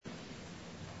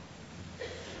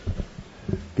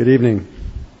Good evening.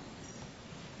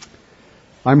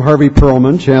 I'm Harvey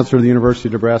Perlman, Chancellor of the University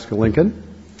of Nebraska-Lincoln.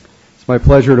 It's my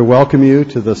pleasure to welcome you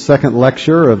to the second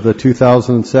lecture of the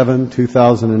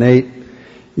 2007-2008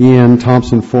 E.N.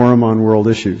 Thompson Forum on World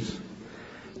Issues.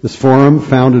 This forum,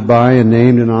 founded by and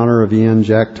named in honor of E.N.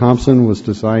 Jack Thompson, was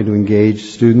designed to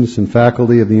engage students and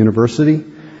faculty of the university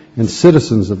and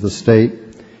citizens of the state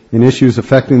in issues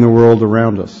affecting the world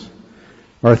around us.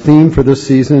 Our theme for this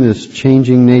season is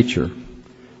Changing Nature.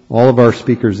 All of our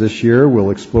speakers this year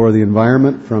will explore the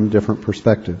environment from different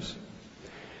perspectives.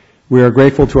 We are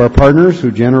grateful to our partners who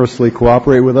generously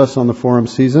cooperate with us on the forum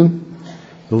season: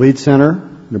 the Lead Center,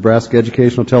 Nebraska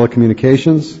Educational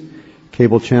Telecommunications,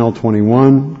 Cable Channel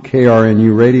 21,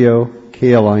 KRNU Radio,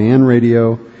 KLIN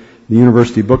Radio, the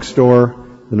University Bookstore,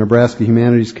 the Nebraska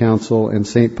Humanities Council, and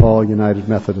St. Paul United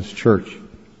Methodist Church.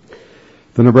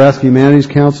 The Nebraska Humanities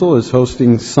Council is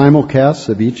hosting simulcasts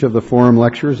of each of the forum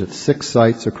lectures at 6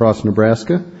 sites across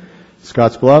Nebraska: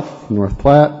 Scottsbluff, North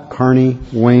Platte, Kearney,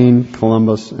 Wayne,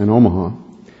 Columbus, and Omaha.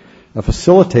 A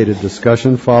facilitated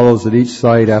discussion follows at each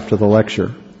site after the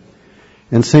lecture.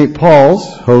 And St.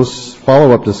 Paul's hosts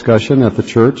follow-up discussion at the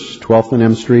church, 12th and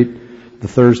M Street, the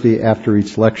Thursday after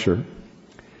each lecture.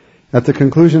 At the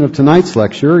conclusion of tonight's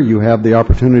lecture, you have the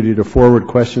opportunity to forward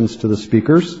questions to the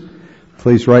speakers.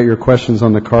 Please write your questions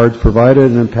on the cards provided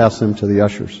and then pass them to the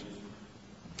ushers.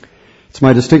 It's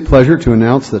my distinct pleasure to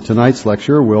announce that tonight's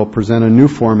lecture will present a new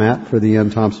format for the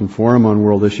E.N. Thompson Forum on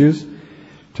World Issues.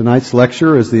 Tonight's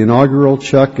lecture is the inaugural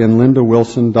Chuck and Linda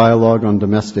Wilson Dialogue on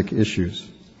Domestic Issues.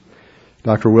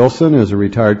 Dr. Wilson is a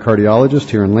retired cardiologist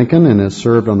here in Lincoln and has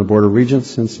served on the Board of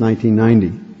Regents since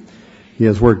 1990. He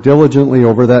has worked diligently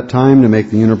over that time to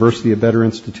make the university a better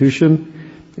institution,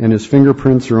 and his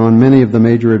fingerprints are on many of the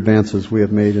major advances we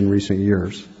have made in recent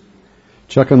years.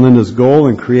 Chuck and Linda's goal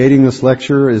in creating this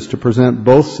lecture is to present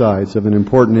both sides of an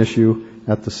important issue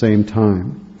at the same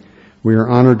time. We are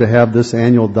honored to have this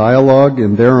annual dialogue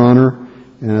in their honor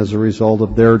and as a result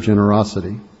of their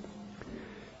generosity.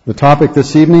 The topic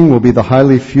this evening will be the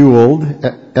highly fueled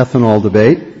ethanol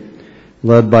debate,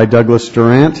 led by Douglas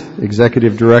Durant,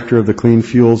 Executive Director of the Clean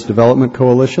Fuels Development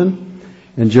Coalition,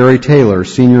 and Jerry Taylor,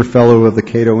 Senior Fellow of the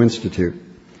Cato Institute.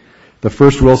 The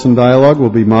first Wilson Dialogue will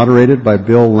be moderated by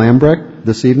Bill Lambrecht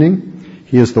this evening.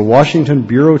 He is the Washington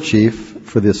Bureau Chief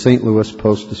for the St. Louis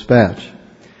Post-Dispatch.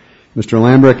 Mr.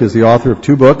 Lambrecht is the author of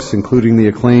 2 books, including the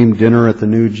acclaimed Dinner at the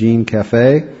New Gene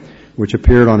Cafe, which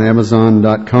appeared on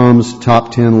Amazon.com's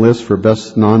top 10 list for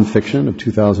best nonfiction of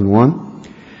 2001.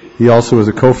 He also is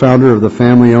a co-founder of the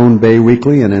family-owned Bay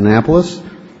Weekly in Annapolis,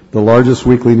 the largest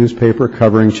weekly newspaper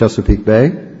covering Chesapeake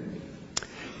Bay.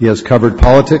 He has covered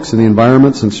politics and the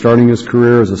environment since starting his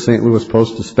career as a St. Louis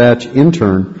Post-Dispatch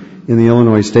intern in the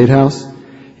Illinois State House.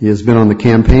 He has been on the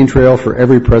campaign trail for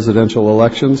every presidential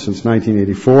election since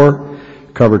 1984,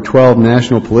 covered 12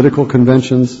 national political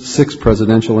conventions, 6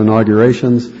 presidential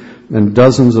inaugurations, and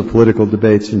dozens of political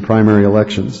debates in primary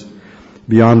elections.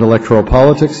 Beyond electoral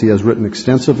politics, he has written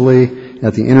extensively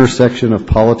at the intersection of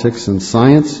politics and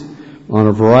science on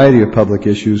a variety of public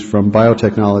issues from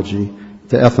biotechnology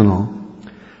to ethanol.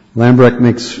 Lambrecht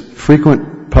makes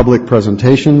frequent public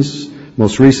presentations,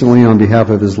 most recently on behalf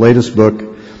of his latest book,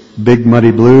 Big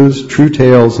Muddy Blues, True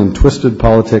Tales and Twisted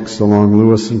Politics Along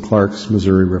Lewis and Clark's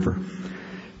Missouri River.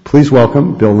 Please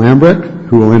welcome Bill Lambrecht,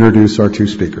 who will introduce our 2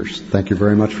 speakers. Thank you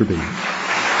very much for being here.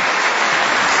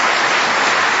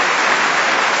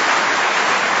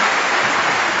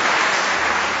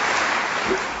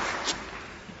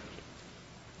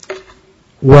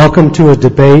 Welcome to a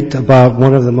debate about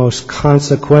one of the most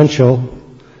consequential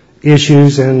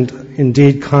issues and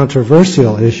indeed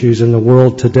controversial issues in the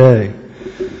world today.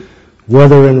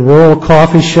 Whether in rural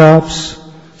coffee shops,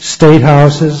 state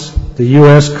houses, the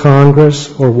U.S. Congress,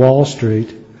 or Wall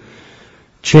Street,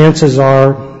 chances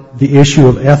are the issue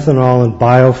of ethanol and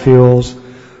biofuels,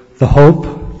 the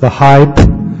hope, the hype,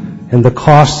 and the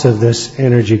costs of this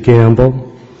energy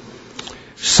gamble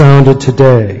sounded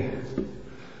today.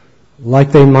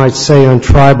 Like they might say on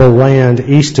tribal land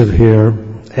east of here,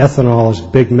 ethanol is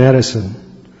big medicine.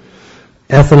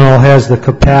 Ethanol has the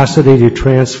capacity to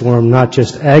transform not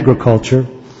just agriculture,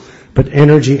 but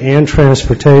energy and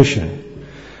transportation.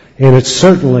 And it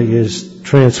certainly is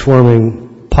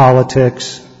transforming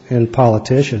politics and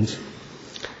politicians.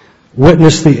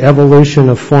 Witness the evolution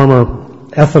of former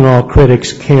ethanol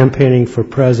critics campaigning for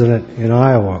president in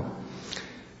Iowa.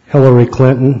 Hillary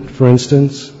Clinton, for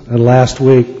instance, and last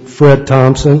week, Fred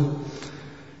Thompson.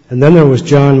 And then there was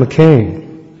John McCain,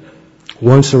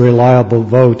 once a reliable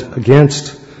vote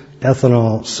against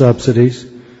ethanol subsidies,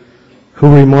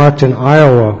 who remarked in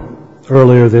Iowa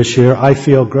earlier this year, "I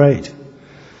feel great."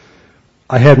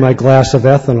 I had my glass of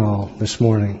ethanol this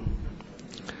morning.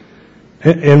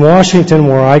 In Washington,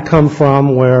 where I come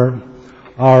from, where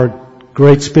our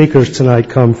great speakers tonight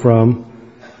come from,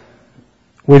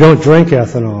 we don't drink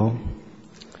ethanol.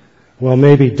 Well,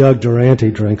 maybe Doug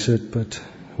Durante drinks it, but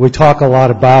we talk a lot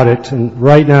about it. And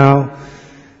right now,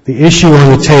 the issue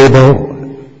on the table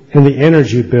in the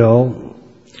energy bill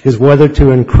is whether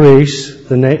to increase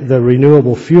the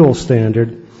renewable fuel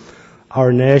standard,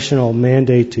 our national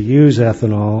mandate to use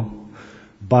ethanol,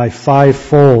 by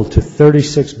 5-fold to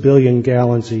 36 billion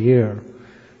gallons a year.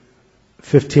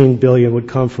 15 billion would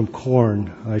come from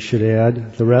corn, I should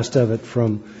add. The rest of it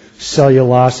from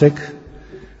cellulosic,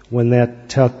 when that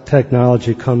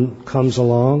technology comes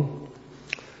along.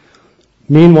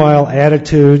 Meanwhile,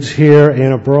 attitudes here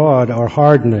and abroad are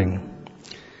hardening.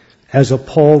 As a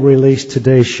poll released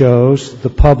today shows, the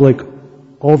public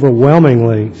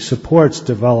overwhelmingly supports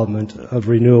development of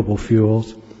renewable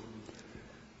fuels.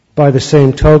 By the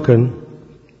same token,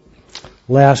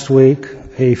 last week,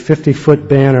 a 50-foot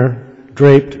banner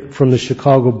draped from the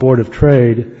Chicago Board of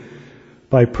Trade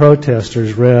by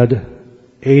protesters read,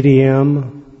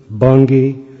 ADM,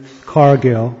 Bunge,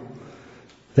 Cargill,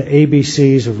 the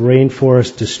ABCs of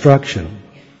rainforest destruction.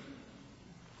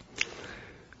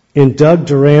 In Doug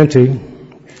Durante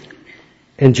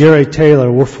and Jerry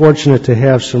Taylor, we're fortunate to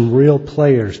have some real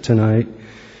players tonight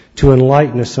to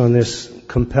enlighten us on this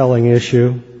compelling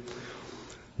issue.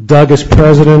 Doug is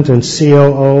president and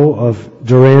COO of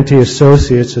Durante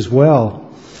Associates, as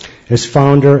well as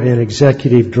founder and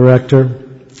executive director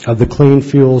of the Clean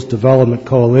Fuels Development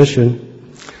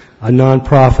Coalition, a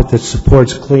nonprofit that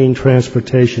supports clean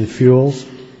transportation fuels.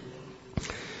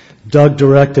 Doug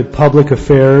directed public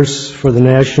affairs for the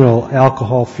National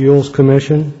Alcohol Fuels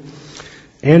Commission,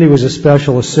 and he was a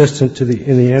special assistant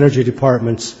in the Energy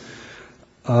Department's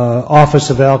Office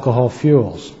of Alcohol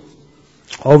Fuels.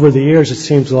 Over the years, it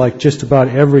seems like just about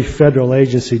every federal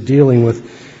agency dealing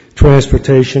with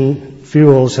transportation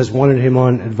fuels has wanted him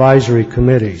on advisory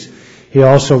committees. He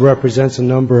also represents a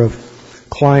number of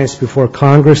clients before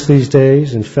Congress these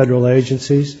days and federal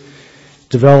agencies,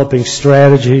 developing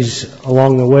strategies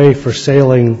along the way for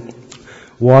sailing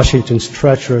Washington's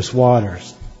treacherous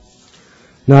waters.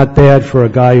 Not bad for a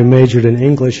guy who majored in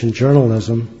English and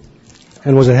journalism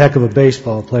and was a heck of a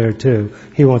baseball player, too.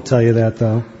 He won't tell you that,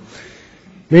 though.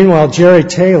 Meanwhile, Jerry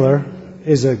Taylor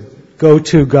is a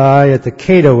go-to guy at the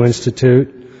Cato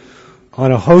Institute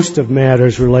on a host of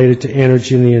matters related to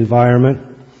energy and the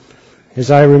environment. As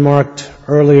I remarked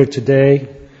earlier today,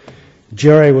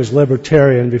 Jerry was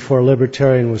libertarian before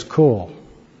libertarian was cool.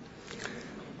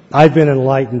 I've been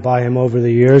enlightened by him over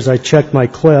the years. I checked my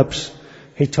clips.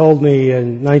 He told me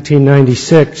in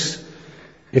 1996,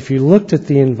 if you looked at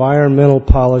the environmental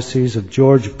policies of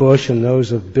George Bush and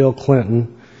those of Bill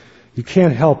Clinton, you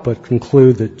can't help but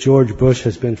conclude that George Bush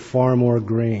has been far more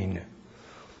green.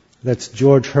 That's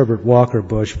George Herbert Walker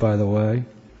Bush, by the way.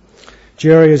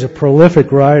 Jerry is a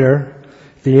prolific writer,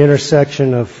 the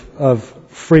intersection of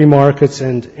free markets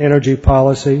and energy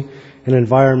policy and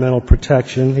environmental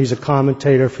protection. He's a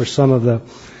commentator for some of the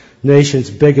nation's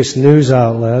biggest news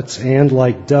outlets, and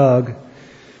like Doug,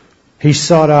 he's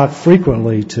sought out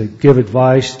frequently to give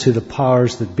advice to the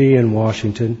powers that be in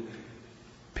Washington,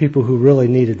 people who really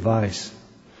need advice.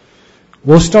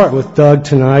 We'll start with Doug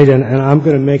tonight, and I'm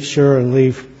going to make sure and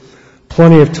leave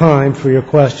plenty of time for your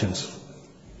questions.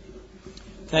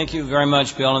 Thank you very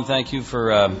much, Bill, and thank you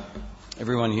for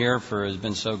everyone here has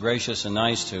been so gracious and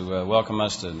nice to welcome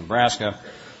us to Nebraska.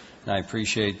 And I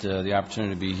appreciate the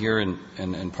opportunity to be here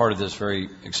and part of this very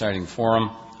exciting forum.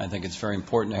 I think it's very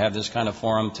important to have this kind of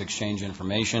forum to exchange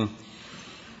information.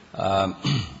 I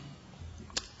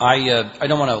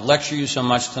don't want to lecture you so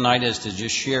much tonight as to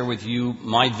just share with you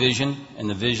my vision and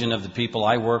the vision of the people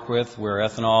I work with, where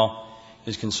ethanol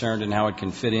is concerned and how it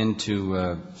can fit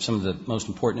into some of the most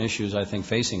important issues, I think,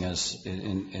 facing us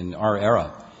in our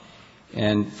era.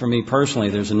 And for me personally,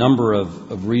 there's a number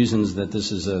of reasons that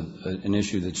this is an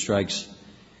issue that strikes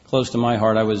close to my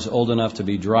heart. I was old enough to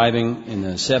be driving in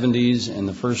the 70s, and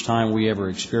the first time we ever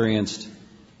experienced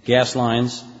gas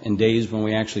lines and days when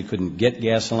we actually couldn't get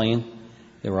gasoline.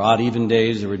 There were odd even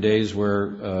days. There were days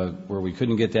where we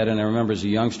couldn't get that. And I remember as a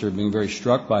youngster being very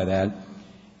struck by that.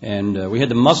 And we had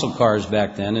the muscle cars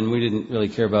back then, and we didn't really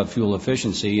care about fuel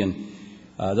efficiency. And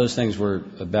those things were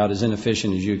about as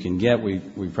inefficient as you can get. We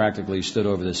practically stood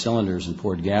over the cylinders and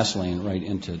poured gasoline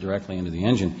directly into the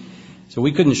engine. So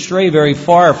we couldn't stray very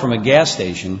far from a gas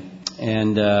station.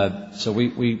 And so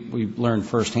we learned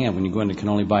firsthand when you go in, you can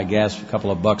only buy gas a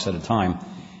couple of bucks at a time.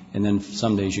 And then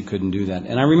some days you couldn't do that.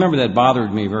 And I remember that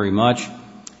bothered me very much.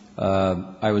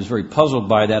 I was very puzzled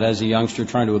by that as a youngster,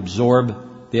 trying to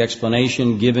absorb the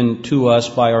explanation given to us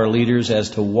by our leaders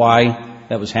as to why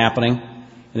that was happening.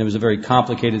 And it was a very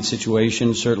complicated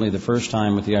situation, certainly the first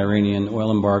time with the Iranian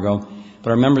oil embargo. But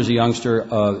I remember as a youngster,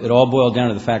 it all boiled down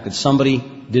to the fact that somebody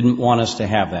didn't want us to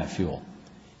have that fuel.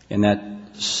 And that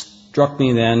struck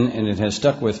me then, and it has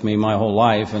stuck with me my whole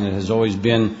life, and it has always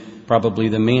been probably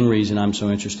the main reason I'm so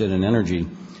interested in energy.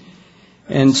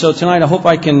 And so tonight I hope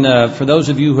I can, for those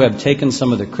of you who have taken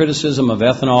some of the criticism of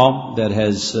ethanol that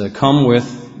has come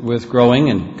with growing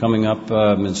and coming up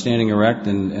and standing erect,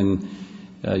 and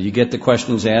you get the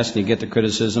questions asked and you get the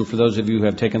criticism. For those of you who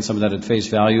have taken some of that at face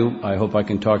value, I hope I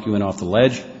can talk you in off the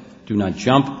ledge. Do not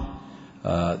jump.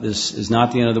 This is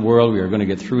not the end of the world. We are going to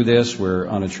get through this. We're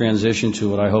on a transition to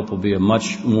what I hope will be a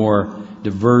much more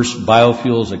diverse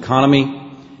biofuels economy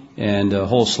and a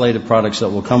whole slate of products that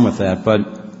will come with that.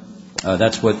 But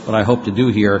that's what I hope to do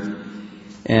here.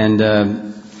 And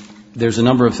there's a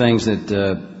number of things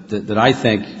that I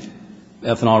think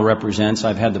ethanol represents.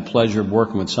 I've had the pleasure of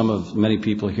working with many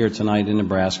people here tonight in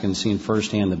Nebraska and seen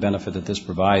firsthand the benefit that this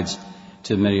provides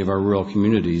to many of our rural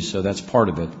communities. So that's part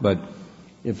of it. But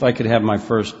if I could have my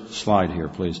first slide here,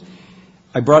 please.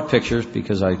 I brought pictures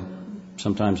because I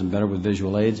sometimes am better with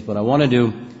visual aids, but I wanted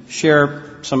to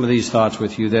share some of these thoughts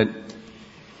with you that,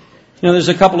 there's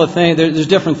a couple of things, there's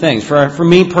different things. For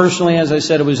me personally, as I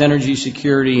said, it was energy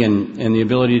security and the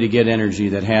ability to get energy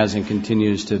that has and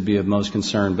continues to be of most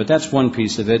concern. But that's one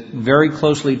piece of it. Very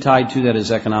closely tied to that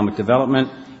is economic development,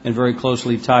 and very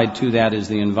closely tied to that is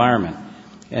the environment.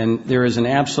 And there is an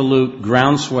absolute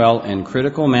groundswell and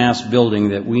critical mass building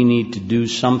that we need to do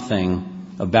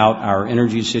something about our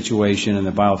energy situation, and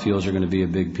the biofuels are going to be a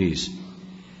big piece.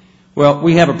 Well,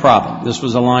 we have a problem. This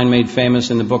was a line made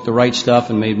famous in the book The Right Stuff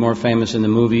and made more famous in the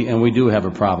movie, and we do have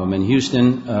a problem. In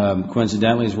Houston,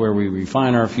 coincidentally, is where we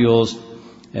refine our fuels,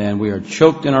 and we are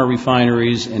choked in our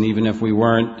refineries, and even if we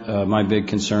weren't, my big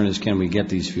concern is, can we get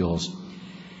these fuels?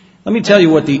 Let me tell you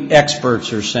what the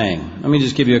experts are saying. Let me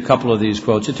just give you a couple of these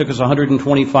quotes. It took us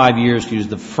 125 years to use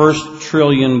the first 1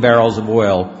 trillion barrels of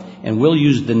oil, and we'll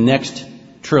use the next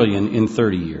 1 trillion in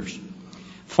 30 years.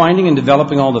 Finding and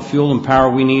developing all the fuel and power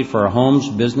we need for our homes,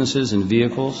 businesses, and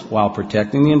vehicles while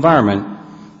protecting the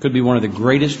environment could be one of the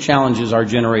greatest challenges our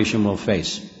generation will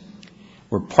face.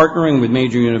 We're partnering with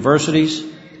major universities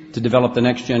to develop the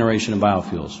next generation of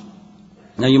biofuels.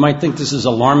 Now, you might think this is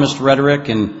alarmist rhetoric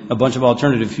and a bunch of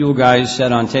alternative fuel guys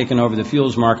set on taking over the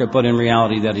fuels market, but in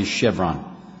reality, that is Chevron.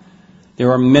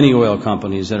 There are many oil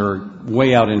companies that are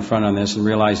way out in front on this and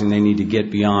realizing they need to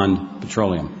get beyond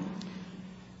petroleum.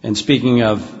 And speaking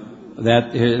of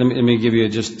that, let me give you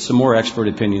just some more expert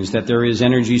opinions, that there is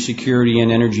energy security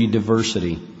and energy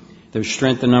diversity. There's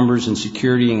strength in numbers and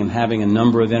security and having a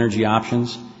number of energy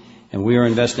options. And we are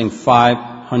investing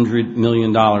 $500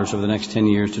 million over the next 10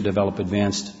 years to develop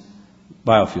advanced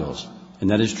biofuels. And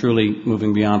that is truly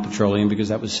moving beyond petroleum, because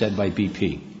that was said by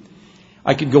BP.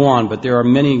 I could go on, but there are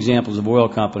many examples of oil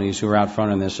companies who are out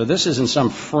front on this. So this isn't some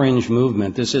fringe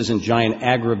movement. This isn't giant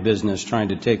agribusiness trying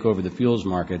to take over the fuels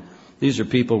market. These are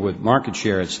people with market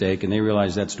share at stake, and they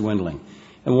realize that's dwindling.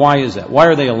 And why is that? Why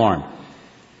are they alarmed?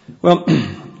 Well,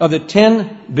 of the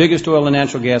 10 biggest oil and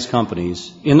natural gas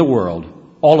companies in the world,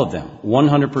 all of them,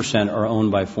 100%, are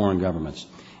owned by foreign governments.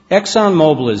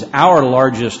 ExxonMobil is our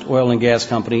largest oil and gas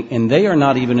company, and they are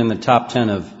not even in the top 10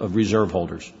 of reserve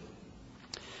holders.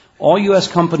 All U.S.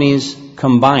 companies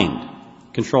combined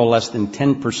control less than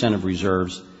 10% of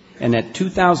reserves, and at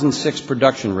 2006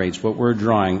 production rates, what we're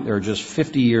drawing, there are just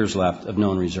 50 years left of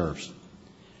known reserves.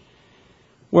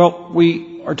 Well,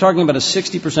 we are talking about a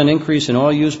 60% increase in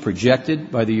oil use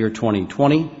projected by the year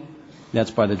 2020.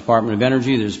 That's by the Department of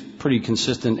Energy. There's pretty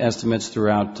consistent estimates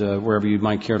throughout wherever you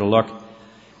might care to look.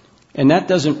 And that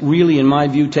doesn't really, in my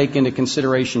view, take into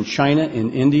consideration China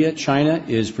and India. China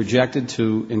is projected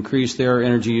to increase their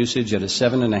energy usage at a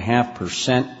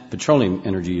 7.5%, petroleum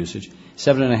energy usage,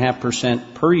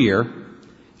 7.5% per year,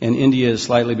 and India is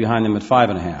slightly behind them at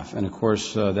 5.5%. And of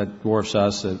course, that dwarfs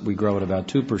us. We grow at about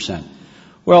 2%.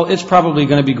 Well, it's probably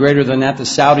going to be greater than that. The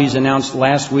Saudis announced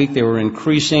last week they were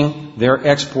increasing their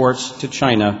exports to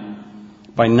China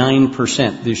by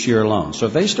 9% this year alone. So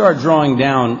if they start drawing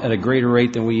down at a greater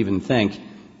rate than we even think,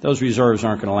 those reserves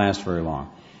aren't going to last very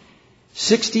long.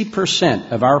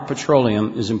 60% of our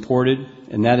petroleum is imported,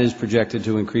 and that is projected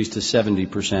to increase to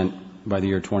 70% by the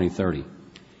year 2030.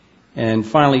 And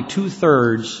finally,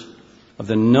 2/3 of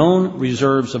the known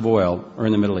reserves of oil are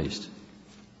in the Middle East.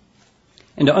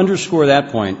 And to underscore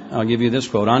that point, I'll give you this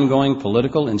quote. Ongoing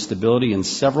political instability in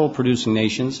several producing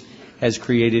nations has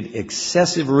created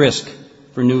excessive risk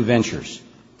for new ventures.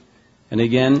 And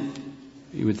again,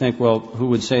 you would think, well, who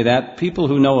would say that? People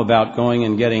who know about going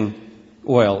and getting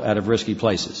oil out of risky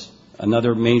places.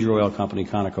 Another major oil company,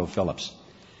 ConocoPhillips.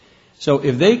 So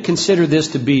if they consider this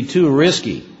to be too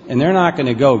risky and they're not going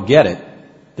to go get it,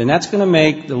 then that's going to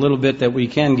make the little bit that we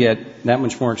can get that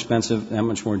much more expensive, that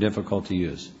much more difficult to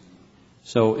use.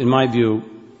 So in my view,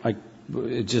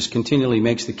 it just continually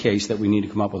makes the case that we need to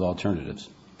come up with alternatives.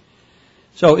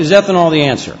 So is ethanol the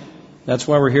answer? That's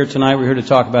why we're here tonight. We're here to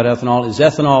talk about ethanol. Is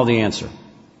ethanol the answer?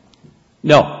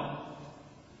 No,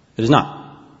 it is not.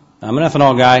 I'm an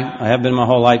ethanol guy. I have been my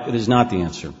whole life. It is not the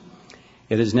answer.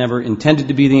 It is never intended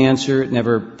to be the answer. It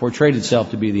never portrayed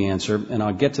itself to be the answer. And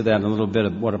I'll get to that in a little bit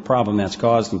of what a problem that's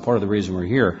caused and part of the reason we're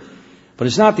here. But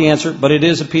it's not the answer, but it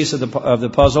is a piece of the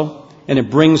puzzle, and it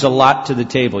brings a lot to the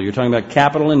table. You're talking about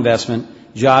capital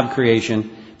investment, job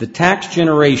creation. The tax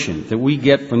generation that we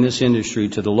get from this industry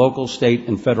to the local, state,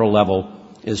 and federal level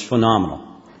is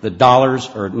phenomenal. The dollars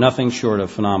are nothing short of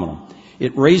phenomenal.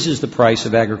 It raises the price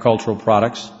of agricultural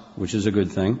products, which is a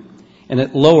good thing, and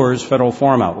it lowers federal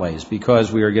farm outlays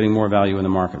because we are getting more value in the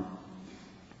market.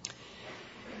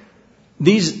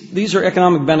 These are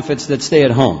economic benefits that stay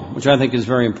at home, which I think is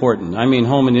very important. I mean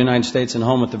home in the United States and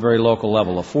home at the very local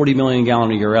level. A 40 million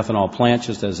gallon a year ethanol plant,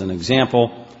 just as an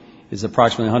example, is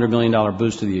approximately $100 million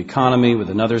boost to the economy, with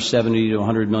another $70 to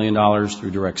 $100 million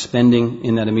through direct spending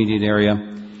in that immediate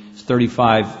area. It's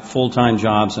 35 full-time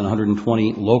jobs and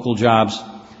 120 local jobs.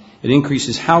 It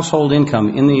increases household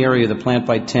income in the area of the plant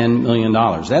by $10 million.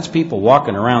 That's people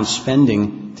walking around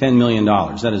spending $10 million.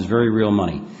 That is very real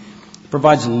money. It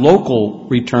provides local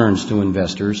returns to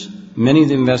investors. Many of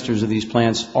the investors of these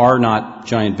plants are not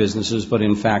giant businesses, but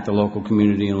in fact the local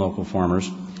community and local farmers.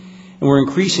 And we're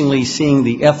increasingly seeing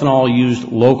the ethanol used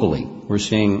locally. We're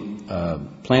seeing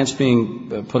plants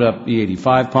being put up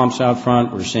E85 pumps out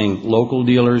front. We're seeing local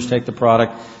dealers take the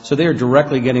product. So they are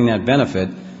directly getting that benefit.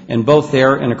 And both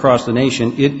there and across the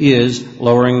nation, it is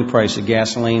lowering the price of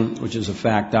gasoline, which is a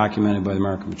fact documented by the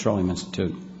American Petroleum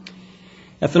Institute.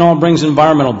 Ethanol brings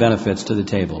environmental benefits to the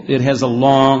table. It has a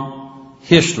long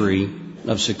history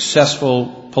of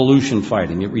successful pollution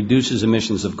fighting. It reduces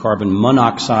emissions of carbon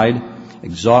monoxide,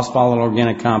 exhaust volatile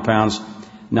organic compounds,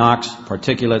 NOx,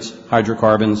 particulates,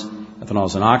 hydrocarbons. Ethanol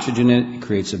is an oxygenant. It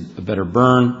creates a better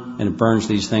burn, and it burns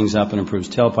these things up and improves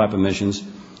tailpipe emissions.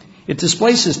 It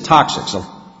displaces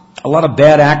toxics. A lot of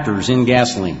bad actors in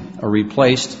gasoline are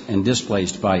replaced and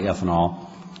displaced by ethanol.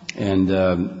 And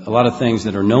a lot of things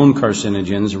that are known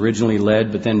carcinogens, originally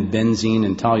lead, but then benzene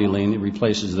and toluene, it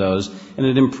replaces those, and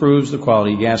it improves the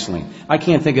quality of gasoline. I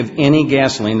can't think of any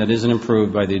gasoline that isn't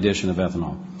improved by the addition of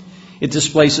ethanol. It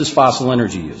displaces fossil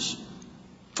energy use.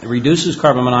 It reduces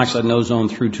carbon monoxide and ozone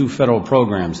through two federal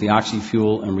programs, the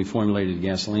oxy-fuel and reformulated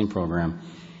gasoline program.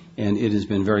 And it has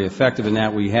been very effective in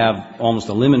that. We have almost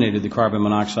eliminated the carbon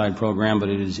monoxide program, but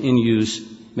it is in use.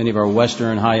 Many of our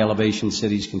western high-elevation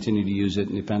cities continue to use it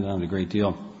and depend on it a great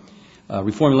deal.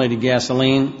 Reformulated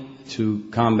gasoline to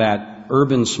combat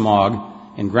urban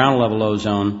smog and ground-level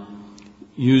ozone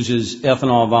uses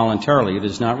ethanol voluntarily. It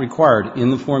is not required in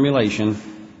the formulation,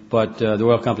 but the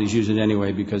oil companies use it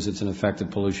anyway because it's an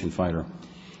effective pollution fighter.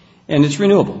 And it's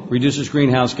renewable, reduces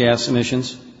greenhouse gas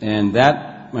emissions, and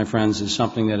that, my friends, is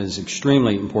something that is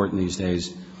extremely important these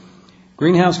days.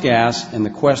 Greenhouse gas and the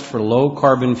quest for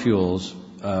low-carbon fuels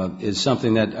is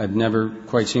something that I've never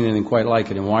quite seen anything quite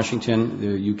like it. In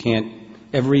Washington,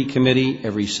 every committee,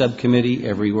 every subcommittee,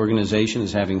 every organization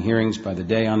is having hearings by the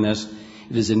day on this.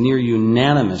 It is a near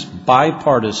unanimous,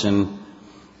 bipartisan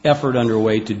effort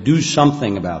underway to do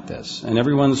something about this. And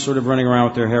everyone's sort of running around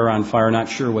with their hair on fire, not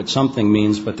sure what something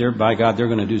means, but by God, they're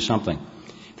going to do something.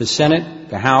 The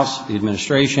Senate, the House, the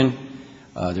administration,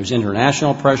 there's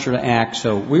international pressure to act,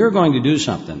 so we are going to do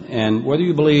something. And whether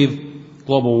you believe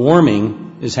global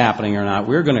warming is happening or not,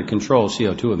 we're going to control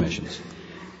CO2 emissions.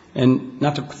 And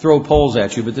not to throw polls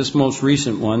at you, but this most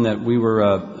recent one that we were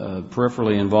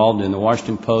peripherally involved in, the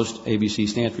Washington Post, ABC,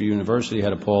 Stanford University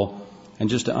had a poll. And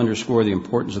just to underscore the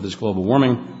importance of this global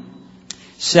warming,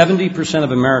 70%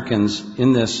 of Americans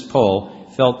in this poll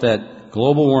felt that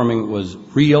global warming was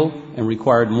real and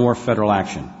required more federal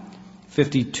action.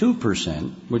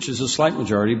 52%, which is a slight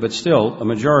majority, but still a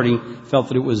majority, felt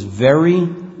that it was very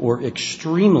or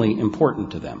extremely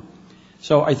important to them.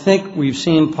 So I think we've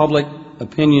seen public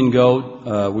opinion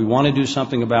go, we want to do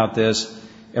something about this.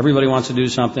 Everybody wants to do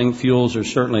something. Fuels are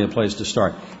certainly a place to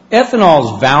start.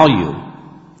 Ethanol's value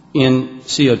in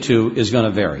CO2 is going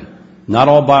to vary. Not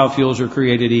all biofuels are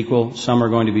created equal. Some are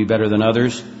going to be better than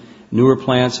others. Newer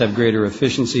plants have greater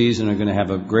efficiencies and are going to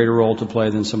have a greater role to play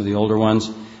than some of the older ones.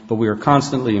 But we are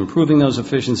constantly improving those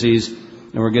efficiencies,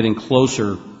 and we're getting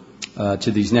closer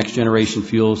to these next generation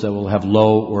fuels that will have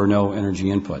low or no energy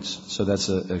inputs. So that's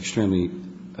an extremely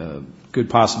good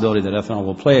possibility that ethanol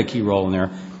will play a key role in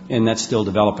there, and that's still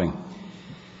developing.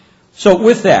 So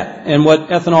with that, and what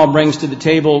ethanol brings to the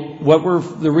table,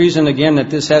 the reason, again, that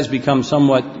this has become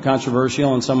somewhat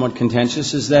controversial and somewhat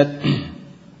contentious is that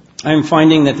I'm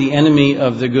finding that the enemy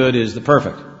of the good is the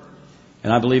perfect.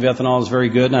 And I believe ethanol is very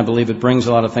good, and I believe it brings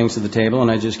a lot of things to the table, and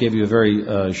I just gave you a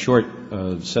very short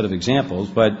set of examples.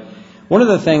 But one of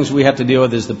the things we have to deal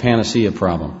with is the panacea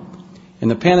problem.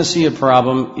 And the panacea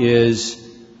problem is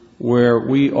where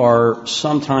we are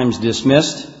sometimes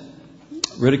dismissed,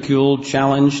 ridiculed,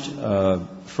 challenged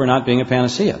for not being a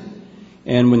panacea.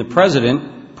 And when the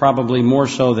President, probably more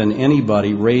so than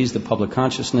anybody, raised the public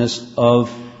consciousness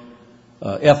of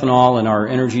ethanol and our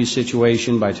energy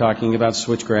situation by talking about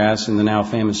switchgrass in the now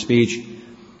famous speech,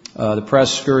 the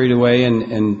press scurried away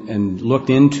and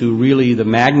looked into really the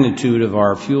magnitude of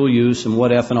our fuel use and what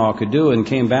ethanol could do, and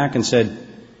came back and said,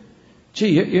 gee,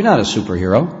 you're not a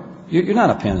superhero. You're not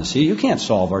a panacea. You can't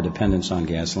solve our dependence on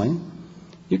gasoline.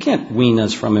 You can't wean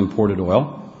us from imported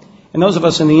oil. And those of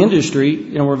us in the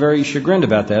industry, we're very chagrined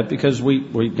about that because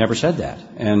we never said that.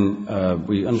 And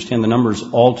we understand the numbers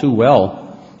all too well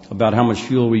about how much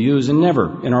fuel we use, and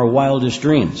never in our wildest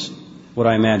dreams would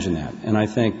I imagine that. And I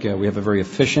think we have a very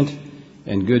efficient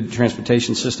and good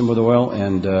transportation system with oil,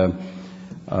 and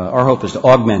our hope is to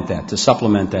augment that, to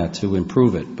supplement that, to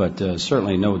improve it, but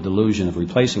certainly no delusion of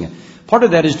replacing it. Part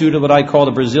of that is due to what I call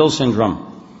the Brazil syndrome.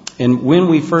 And when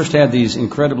we first had these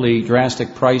incredibly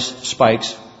drastic price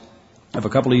spikes of a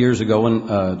couple of years ago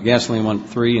when gasoline went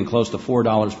 $3 and close to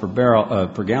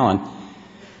 $4 per gallon,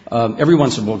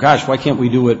 everyone said, well, gosh, why can't we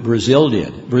do what Brazil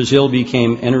did? Brazil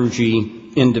became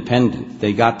energy independent.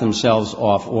 They got themselves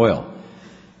off oil.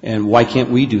 And why can't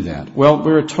we do that? Well,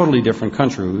 we're a totally different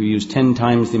country. We use 10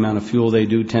 times the amount of fuel they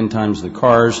do, 10 times the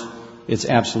cars. It's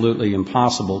absolutely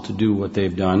impossible to do what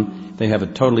they've done. They have a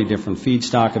totally different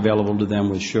feedstock available to them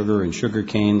with sugar and sugar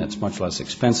cane that's much less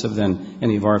expensive than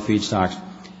any of our feedstocks.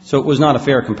 So it was not a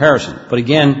fair comparison. But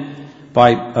again,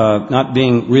 by not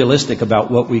being realistic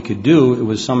about what we could do, it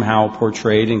was somehow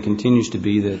portrayed and continues to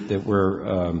be that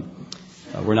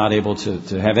we're not able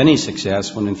to have any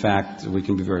success when in fact we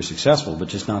can be very successful, but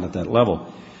just not at that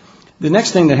level. The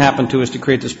next thing that happened to us to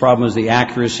create this problem is the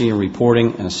accuracy in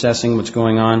reporting and assessing what's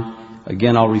going on.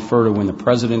 Again, I'll refer to when the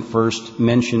President first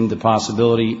mentioned the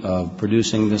possibility of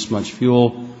producing this much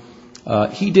fuel.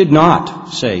 He did not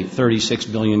say 36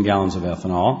 billion gallons of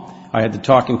ethanol. I had the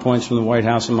talking points from the White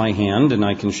House in my hand, and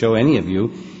I can show any of you.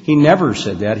 He never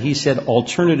said that. He said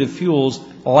alternative fuels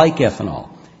like ethanol.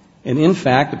 And in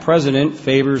fact, the President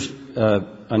favors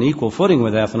an equal footing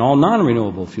with ethanol,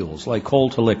 non-renewable fuels like coal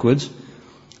to liquids,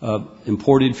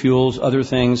 imported fuels, other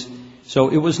things. So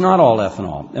it was not all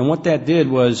ethanol. And what that did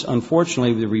was,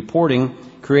 unfortunately, the reporting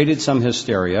created some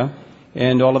hysteria,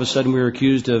 and all of a sudden we were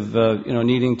accused of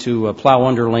needing to plow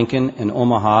under Lincoln and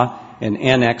Omaha and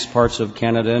annex parts of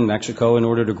Canada and Mexico in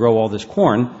order to grow all this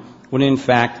corn, when in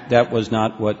fact that was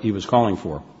not what he was calling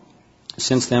for.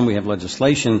 Since then we have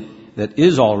legislation that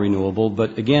is all renewable,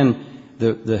 but again,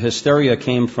 the hysteria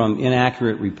came from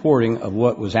inaccurate reporting of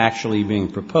what was actually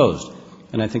being proposed.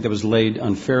 And I think that was laid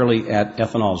unfairly at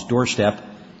ethanol's doorstep,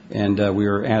 and we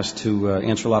were asked to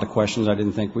answer a lot of questions I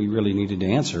didn't think we really needed to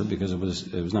answer because it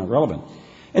was not relevant.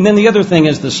 And then the other thing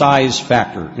is the size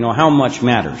factor. How much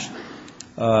matters?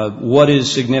 What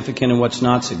is significant and what's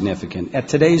not significant. At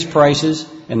today's prices,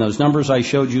 and those numbers I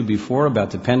showed you before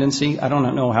about dependency, I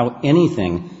don't know how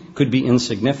anything could be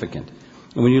insignificant.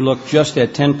 And when you look just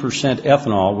at 10%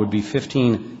 ethanol would be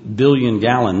 15 billion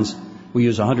gallons. We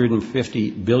use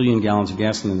 150 billion gallons of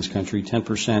gasoline in this country.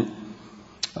 10%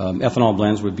 ethanol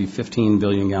blends would be 15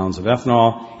 billion gallons of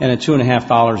ethanol. And at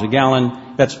 $2.50 a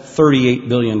gallon, that's $38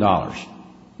 billion.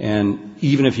 And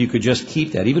even if you could just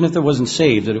keep that, even if it wasn't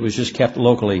saved, that it was just kept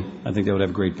locally, I think that would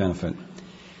have great benefit.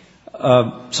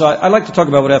 So I'd like to talk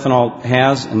about what ethanol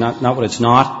has and not what it's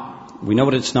not. We know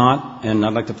what it's not, and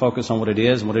I'd like to focus on what it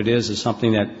is. And what it is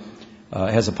something that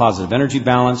has a positive energy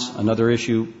balance. Another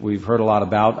issue we've heard a lot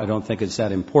about. I don't think it's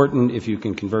that important if you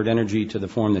can convert energy to the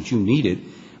form that you need it.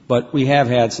 But we have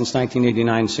had, since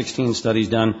 1989, 16 studies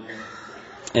done,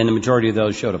 and the majority of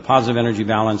those showed a positive energy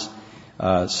balance.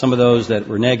 Some of those that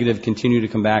were negative continue to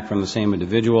come back from the same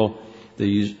individual. The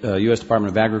U.S.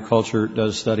 Department of Agriculture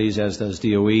does studies, as does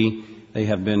DOE. They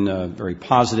have been very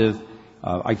positive.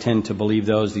 I tend to believe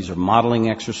those. These are modeling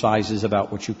exercises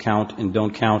about what you count and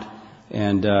don't count.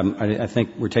 And I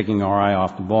think we're taking our eye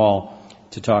off the ball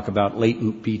to talk about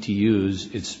latent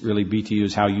BTUs. It's really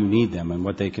BTUs how you need them and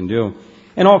what they can do.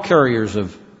 And all carriers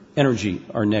of energy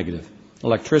are negative.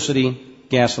 electricity,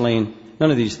 gasoline,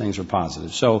 none of these things are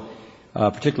positive. So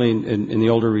particularly in the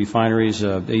older refineries,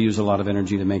 they use a lot of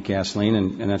energy to make gasoline,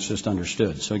 and that's just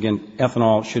understood. So again,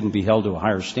 ethanol shouldn't be held to a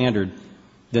higher standard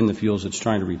than the fuels it's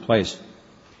trying to replace.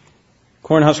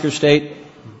 Cornhusker state,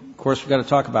 of course, we've got to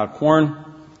talk about corn.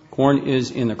 Corn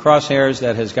is in the crosshairs.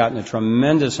 That has gotten a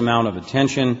tremendous amount of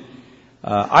attention.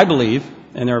 I believe,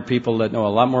 and there are people that know a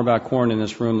lot more about corn in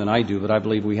this room than I do, but I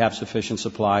believe we have sufficient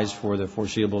supplies for the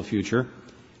foreseeable future.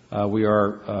 We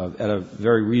are at a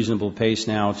very reasonable pace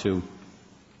now to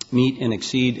meet and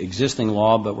exceed existing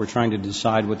law, but we're trying to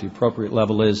decide what the appropriate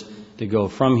level is to go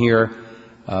from here.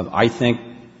 I think,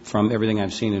 from everything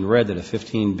I've seen and read, that a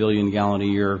 15 billion gallon a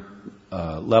year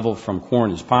level from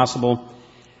corn is possible.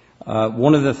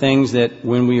 One of the things that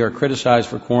when we are criticized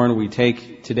for corn, we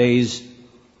take today's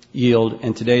yield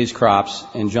and today's crops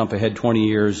and jump ahead 20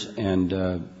 years and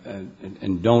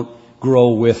don't grow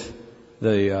with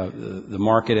the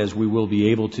market as we will be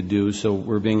able to do. So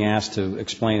we're being asked to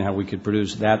explain how we could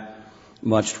produce that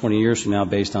much 20 years from now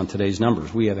based on today's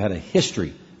numbers. We have had a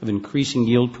history of increasing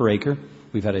yield per acre.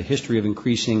 We've had a history of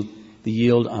increasing the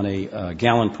yield on a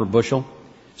gallon per bushel.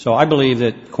 So I believe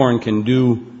that corn can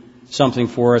do something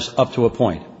for us up to a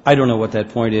point. I don't know what that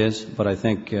point is, but I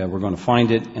think we're going to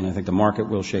find it, and I think the market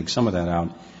will shake some of that out.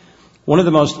 One of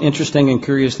the most interesting and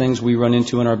curious things we run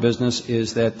into in our business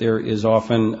is that there is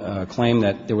often a claim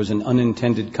that there was an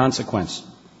unintended consequence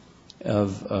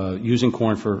of using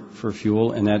corn for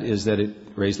fuel, and that is that it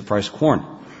raised the price of corn.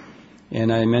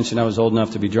 And I mentioned I was old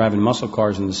enough to be driving muscle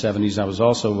cars in the 70s. I was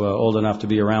also old enough to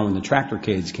be around when the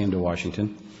tractorcades came to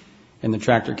Washington. And the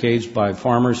tractorcades by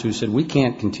farmers who said, we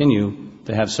can't continue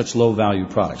to have such low-value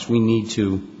products. We need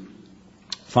to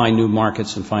find new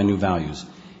markets and find new values.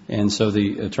 And so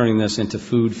turning this into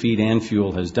food, feed, and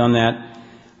fuel has done that.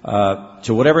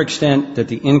 To whatever extent that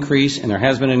the increase, and there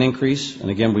has been an increase,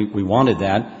 and again, we wanted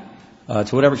that,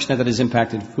 to whatever extent that has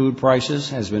impacted food prices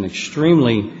has been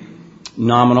extremely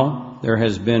nominal. There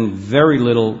has been very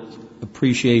little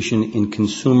appreciation in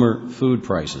consumer food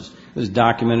prices. This is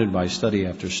documented by study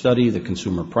after study, the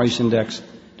Consumer Price Index,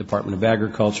 Department of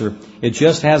Agriculture. It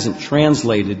just hasn't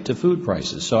translated to food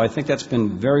prices. So I think that's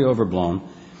been very overblown.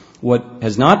 What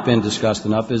has not been discussed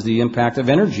enough is the impact of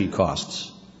energy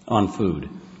costs on food.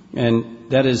 And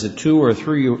that is a 2 or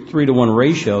 3 to 1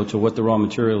 ratio to what the raw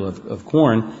material of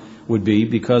corn would be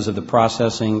because of the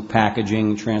processing,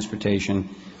 packaging, transportation.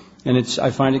 And I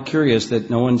find it curious that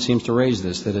no one seems to raise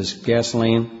this, that as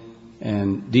gasoline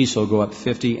and diesel go up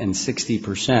 50 and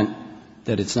 60%,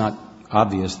 that it's not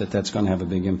obvious that that's going to have a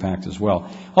big impact as well.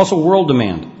 Also, world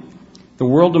demand. The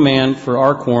world demand for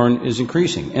our corn is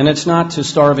increasing. And it's not to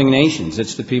starving nations.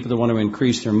 It's to people that want to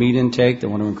increase their meat intake, that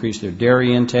want to increase their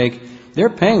dairy intake. They're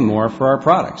paying more for our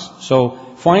products. So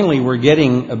finally, we're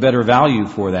getting a better value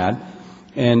for that.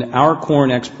 And our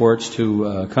corn exports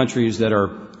to countries that are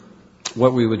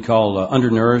what we would call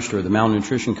undernourished or the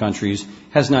malnutrition countries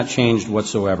has not changed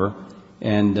whatsoever.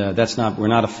 And we're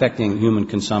not affecting human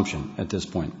consumption at this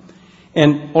point.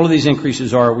 And all of these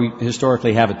increases we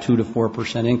historically have a 2 to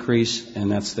 4% increase, and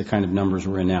that's the kind of numbers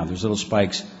we're in now. There's little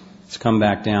spikes. It's come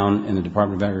back down, and the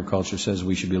Department of Agriculture says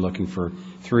we should be looking for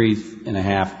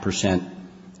 3.5%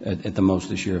 at the most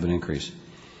this year of an increase.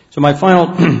 So my final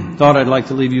thought I'd like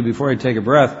to leave you before I take a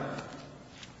breath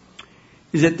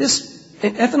is that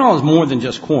ethanol is more than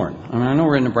just corn. I mean, I know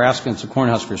we're in Nebraska and it's a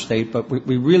Cornhusker state, but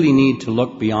we really need to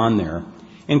look beyond there.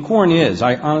 And corn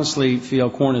I honestly feel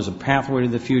corn is a pathway to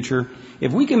the future.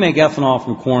 If we can make ethanol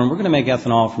from corn, we're going to make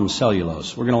ethanol from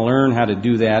cellulose. We're going to learn how to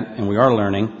do that, and we are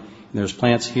learning. There's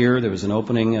plants here. There was an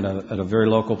opening at a very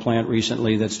local plant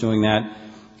recently that's doing that.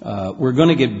 We're going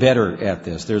to get better at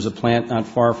this. There's a plant not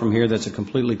far from here that's a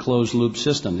completely closed-loop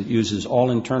system that uses all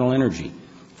internal energy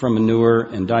from manure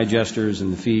and digesters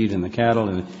and the feed and the cattle,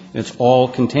 and it's all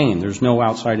contained. There's no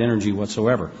outside energy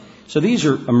whatsoever. So these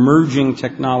are emerging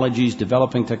technologies,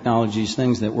 developing technologies,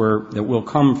 things that will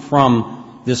come from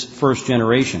this first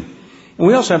generation. And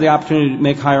we also have the opportunity to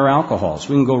make higher alcohols.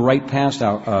 We can go right past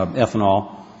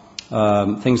ethanol,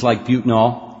 things like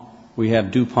butanol. We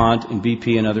have DuPont and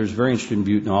BP and others very interested in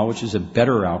butanol, which is a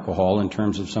better alcohol in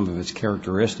terms of some of its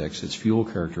characteristics, its fuel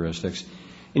characteristics.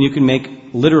 And you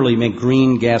can literally make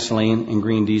green gasoline and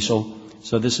green diesel.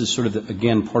 So this is sort of,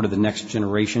 again, part of the next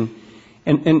generation.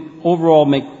 And overall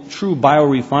make true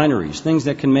biorefineries, things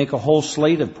that can make a whole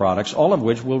slate of products, all of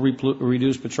which will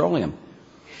reduce petroleum.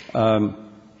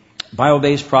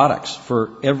 Bio-based products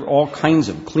for all kinds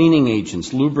of cleaning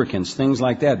agents, lubricants, things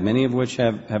like that, many of which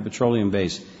have petroleum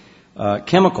base.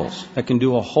 Chemicals that can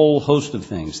do a whole host of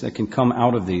things that can come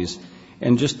out of these,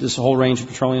 and just this whole range of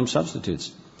petroleum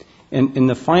substitutes. And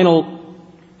the final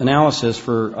analysis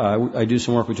for, I do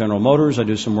some work with General Motors, I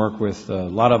do some work with a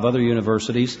lot of other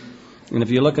universities, and if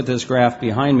you look at this graph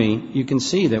behind me, you can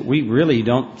see that we really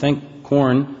don't think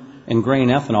corn and grain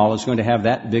ethanol is going to have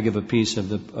that big of a piece of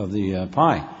the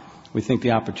pie. We think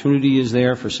the opportunity is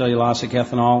there for cellulosic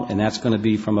ethanol, and that's going to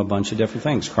be from a bunch of different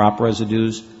things: crop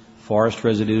residues, forest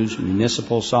residues,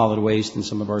 municipal solid waste in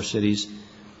some of our cities,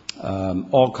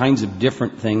 all kinds of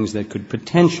different things that could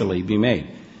potentially be made.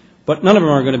 But none of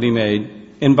them are going to be made.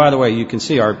 And by the way, you can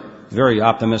see our very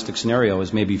optimistic scenario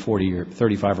is maybe 40 or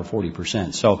 35 or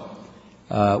 40%. So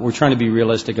we're trying to be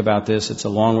realistic about this. It's a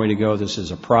long way to go. This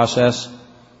is a process.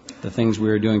 The things we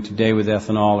are doing today with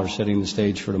ethanol are setting the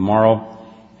stage for tomorrow.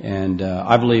 And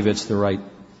I believe it's the right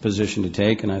position to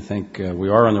take, and I think we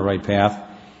are on the right path.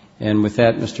 And with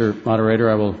that, Mr. Moderator,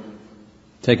 I will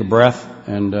take a breath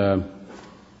and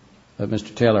let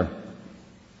Mr. Taylor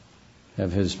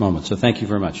have his moment. So thank you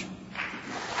very much.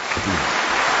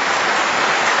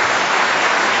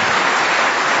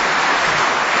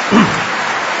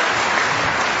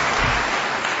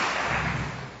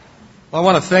 Well, I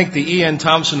want to thank the E.N.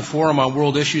 Thompson Forum on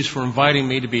World Issues for inviting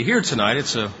me to be here tonight.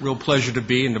 It's a real pleasure to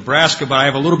be in Nebraska, but I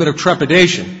have a little bit of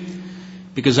trepidation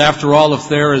because, after all, if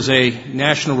there is a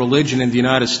national religion in the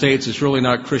United States, it's really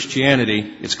not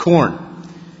Christianity, it's corn.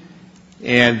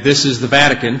 And this is the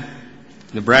Vatican,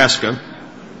 Nebraska.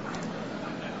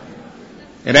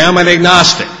 And I'm an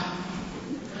agnostic.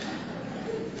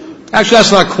 Actually,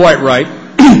 that's not quite right.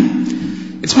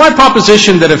 It's my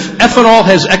proposition that if ethanol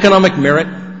has economic merit,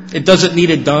 it doesn't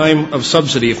need a dime of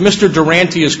subsidy. If Mr.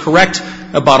 Durante is correct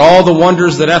about all the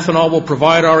wonders that ethanol will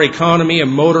provide our economy and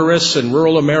motorists and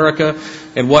rural America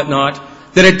and whatnot,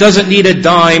 then it doesn't need a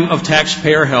dime of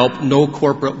taxpayer help. No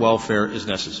corporate welfare is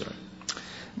necessary.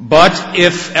 But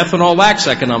if ethanol lacks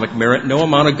economic merit, no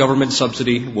amount of government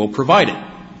subsidy will provide it.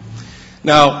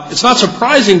 Now, it's not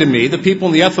surprising to me that people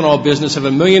in the ethanol business have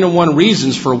 1,000,001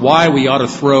 reasons for why we ought to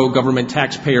throw government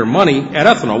taxpayer money at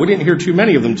ethanol. We didn't hear too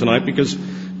many of them tonight because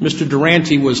Mr.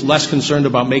 Durante was less concerned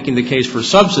about making the case for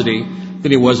subsidy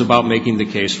than he was about making the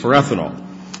case for ethanol.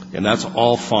 And that's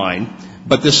all fine.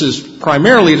 But this is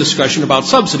primarily a discussion about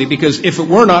subsidy because if it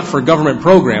were not for government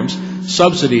programs,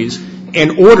 subsidies,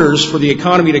 and orders for the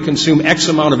economy to consume X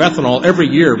amount of ethanol every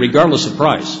year, regardless of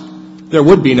price, there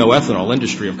would be no ethanol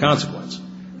industry of consequence.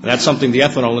 And that's something the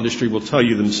ethanol industry will tell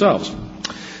you themselves.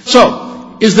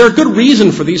 So, is there a good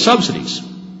reason for these subsidies?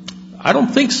 I don't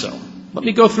think so. Let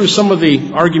me go through some of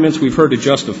the arguments we've heard to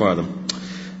justify them.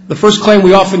 The first claim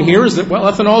we often hear is that,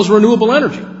 well, ethanol is renewable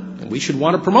energy, and we should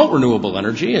want to promote renewable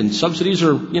energy, and subsidies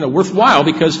are, worthwhile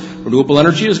because renewable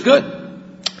energy is good.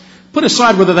 Put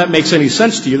aside whether that makes any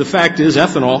sense to you, the fact is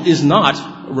ethanol is not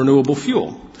a renewable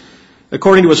fuel.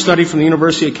 According to a study from the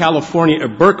University of California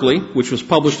at Berkeley, which was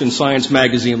published in Science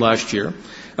magazine last year,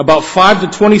 about 5 to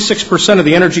 26% of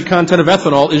the energy content of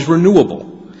ethanol is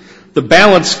renewable. The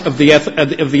balance of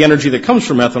the energy that comes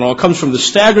from ethanol comes from the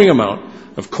staggering amount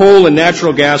of coal and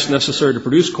natural gas necessary to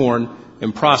produce corn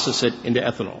and process it into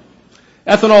ethanol.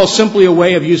 Ethanol is simply a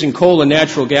way of using coal and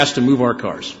natural gas to move our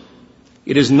cars.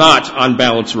 It is not, on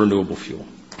balance, a renewable fuel.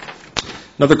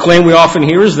 Another claim we often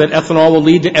hear is that ethanol will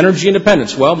lead to energy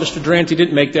independence. Well, Mr. Durante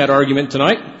didn't make that argument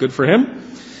tonight. Good for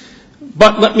him.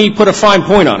 But let me put a fine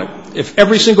point on it. If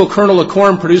every single kernel of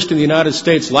corn produced in the United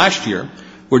States last year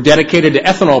were dedicated to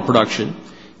ethanol production,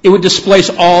 it would displace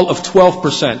all of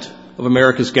 12% of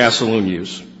America's gasoline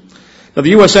use. Now, the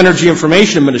U.S. Energy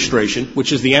Information Administration,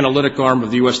 which is the analytic arm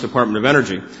of the U.S. Department of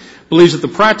Energy, believes that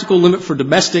the practical limit for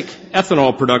domestic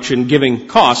ethanol production, given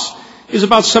costs, is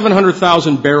about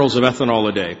 700,000 barrels of ethanol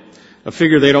a day, a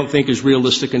figure they don't think is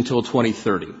realistic until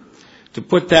 2030. To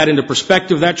put that into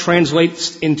perspective, that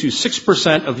translates into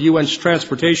 6% of U.S.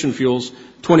 transportation fuels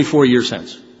 24 years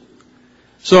hence.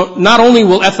 So not only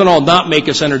will ethanol not make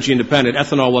us energy independent,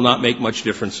 ethanol will not make much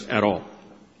difference at all.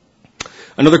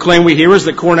 Another claim we hear is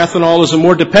that corn ethanol is a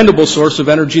more dependable source of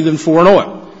energy than foreign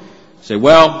oil. You say,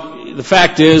 well, the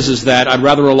fact is that I'd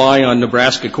rather rely on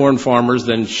Nebraska corn farmers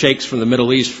than sheikhs from the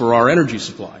Middle East for our energy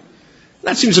supply.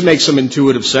 That seems to make some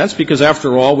intuitive sense because,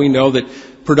 after all, we know that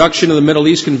production in the Middle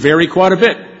East can vary quite a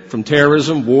bit from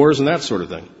terrorism, wars, and that sort of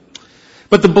thing.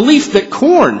 But the belief that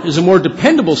corn is a more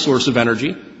dependable source of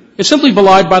energy is simply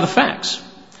belied by the facts.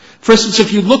 For instance,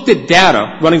 if you looked at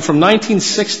data running from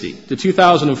 1960 to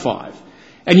 2005,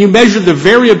 and you measured the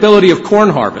variability of corn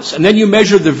harvests, and then you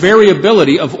measured the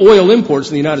variability of oil imports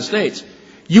in the United States,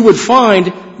 you would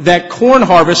find that corn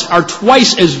harvests are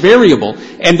twice as variable,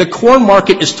 and the corn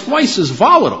market is twice as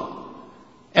volatile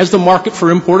as the market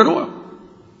for imported oil.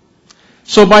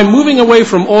 So by moving away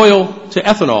from oil to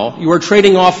ethanol, you are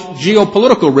trading off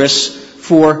geopolitical risks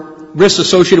for risks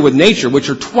associated with nature, which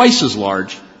are twice as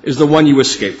large as the one you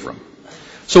escape from.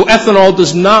 So ethanol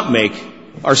does not make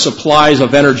our supplies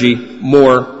of energy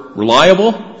more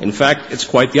reliable. In fact, it's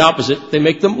quite the opposite. They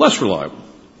make them less reliable.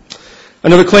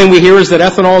 Another claim we hear is that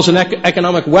ethanol is an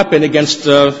economic weapon against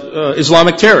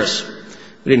Islamic terrorists.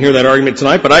 We didn't hear that argument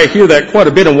tonight, but I hear that quite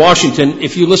a bit in Washington.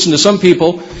 If you listen to some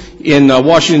people in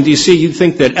Washington, D.C., you'd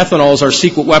think that ethanol is our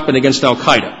secret weapon against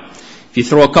al-Qaeda. If you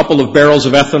throw a couple of barrels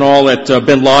of ethanol at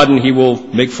bin Laden, he will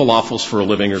make falafels for a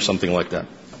living or something like that.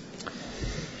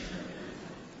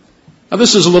 Now,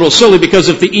 this is a little silly because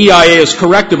if the EIA is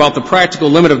correct about the practical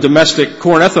limit of domestic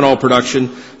corn ethanol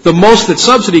production, the most that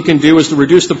subsidy can do is to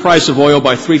reduce the price of oil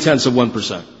by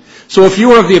 0.3%. So if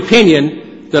you are of the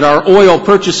opinion that our oil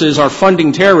purchases are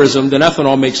funding terrorism, then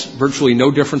ethanol makes virtually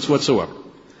no difference whatsoever.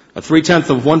 A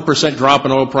 0.3% drop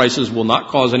in oil prices will not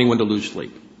cause anyone to lose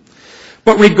sleep.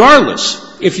 But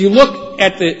regardless, if you look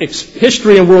at the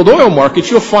history in world oil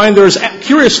markets, you'll find there's,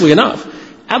 curiously enough,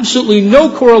 absolutely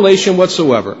no correlation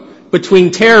whatsoever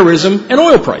between terrorism and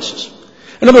oil prices.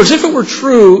 In other words, if it were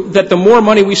true that the more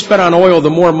money we spent on oil, the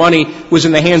more money was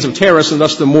in the hands of terrorists, and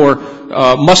thus the more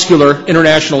muscular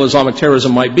international Islamic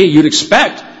terrorism might be, you'd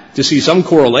expect to see some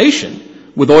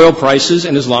correlation with oil prices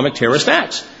and Islamic terrorist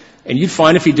acts. And you'd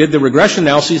find if you did the regression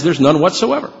analyses, there's none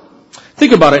whatsoever.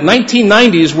 Think about it.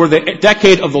 1990s were the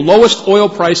decade of the lowest oil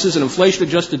prices in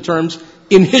inflation-adjusted terms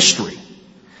in history.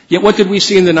 Yet what did we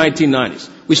see in the 1990s?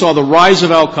 We saw the rise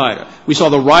of al-Qaeda. We saw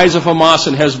the rise of Hamas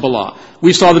and Hezbollah.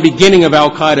 We saw the beginning of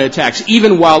al-Qaeda attacks,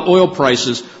 even while oil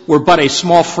prices were but a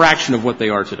small fraction of what they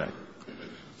are today.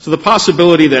 So the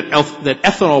possibility that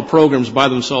ethanol programs by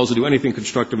themselves will do anything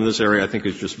constructive in this area, I think,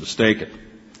 is just mistaken.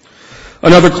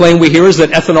 Another claim we hear is that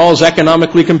ethanol is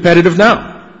economically competitive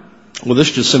now. Well,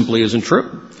 this just simply isn't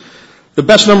true. The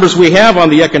best numbers we have on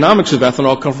the economics of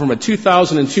ethanol come from a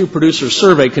 2002 producer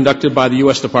survey conducted by the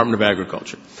U.S. Department of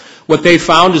Agriculture. What they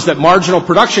found is that marginal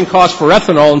production costs for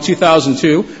ethanol in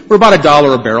 2002 were about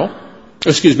 $1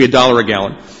 a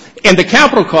gallon. And the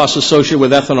capital costs associated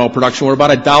with ethanol production were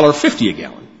about $1.50 a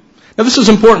gallon. Now, this is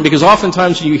important because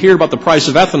oftentimes you hear about the price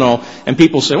of ethanol and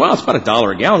people say, well, it's about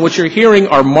 $1 a gallon. What you're hearing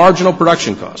are marginal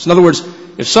production costs. In other words,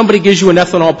 if somebody gives you an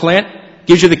ethanol plant,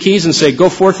 gives you the keys and say, go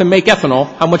forth and make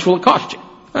ethanol, how much will it cost you?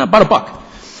 About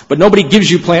 $1. But nobody gives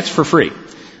you plants for free.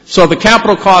 So the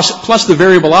capital cost plus the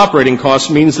variable operating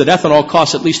cost means that ethanol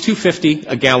costs at least $2.50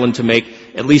 a gallon to make,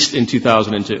 at least in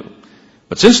 2002.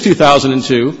 But since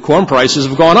 2002, corn prices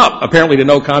have gone up, apparently to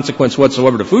no consequence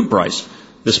whatsoever to food price,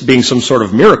 this being some sort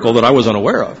of miracle that I was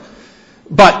unaware of.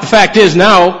 But the fact is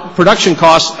now production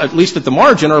costs, at least at the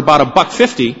margin, are about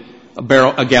 $1.50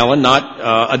 a gallon,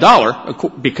 not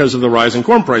 $1, because of the rise in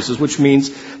corn prices, which means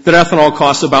that ethanol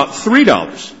costs about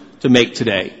 $3 to make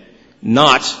today,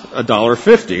 not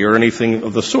 $1.50 or anything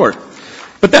of the sort.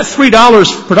 But that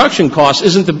 $3 production cost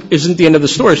isn't the end of the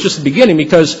story. It's just the beginning,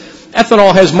 because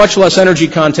ethanol has much less energy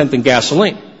content than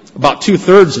gasoline, about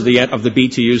 2/3 of the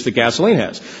BTUs that gasoline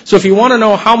has. So if you want to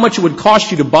know how much it would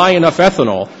cost you to buy enough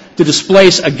ethanol to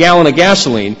displace a gallon of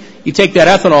gasoline, you take that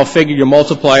ethanol figure, you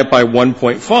multiply it by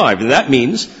 1.5, and that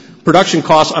means production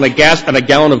cost on a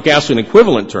gallon of gasoline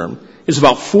equivalent term is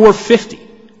about $4.50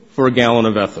 for a gallon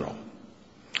of ethanol.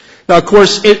 Now, of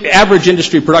course, average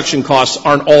industry production costs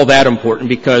aren't all that important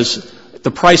because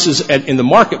the prices in the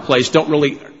marketplace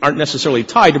aren't necessarily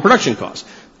tied to production costs.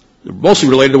 They're mostly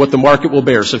related to what the market will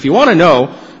bear. So if you want to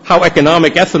know how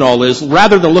economic ethanol is,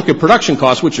 rather than look at production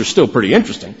costs, which are still pretty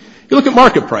interesting, you look at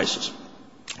market prices.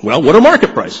 Well, what are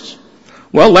market prices?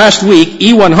 Well, last week,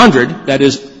 E100, that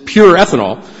is pure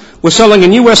ethanol, was selling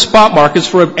in U.S. spot markets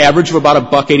for an average of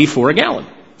about $1.84 a gallon.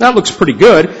 That looks pretty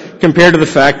good compared to the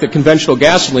fact that conventional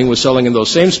gasoline was selling in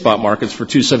those same spot markets for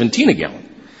 $2.17 a gallon.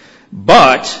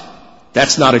 But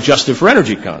that's not adjusted for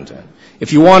energy content.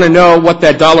 If you want to know what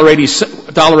that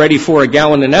 $1.84 a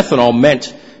gallon in ethanol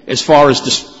meant as far as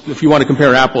if you want to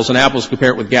compare apples and apples,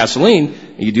 compare it with gasoline,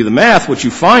 and you do the math, what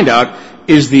you find out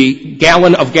is the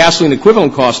gallon of gasoline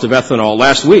equivalent cost of ethanol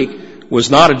last week was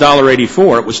not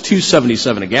 $1.84, it was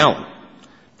 $2.77 a gallon,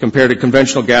 compared to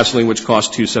conventional gasoline, which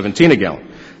costs $2.17 a gallon.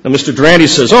 Now, Mr. Durante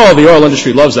says, the oil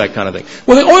industry loves that kind of thing.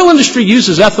 Well, the oil industry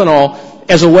uses ethanol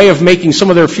as a way of making some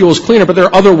of their fuels cleaner, but there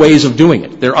are other ways of doing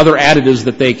it. There are other additives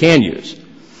that they can use.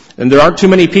 And there aren't too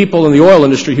many people in the oil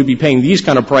industry who'd be paying these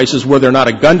kind of prices where they're not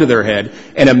a gun to their head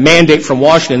and a mandate from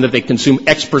Washington that they consume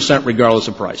X% regardless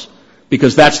of price.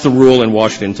 Because that's the rule in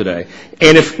Washington today.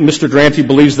 And if Mr. Durante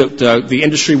believes that the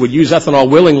industry would use ethanol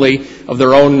willingly of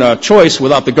their own choice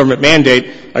without the government mandate,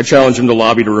 I challenge him to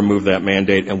lobby to remove that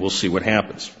mandate, and we'll see what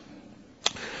happens.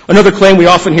 Another claim we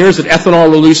often hear is that ethanol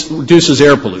reduces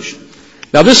air pollution.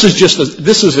 Now, this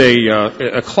is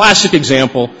a classic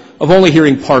example of only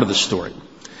hearing part of the story.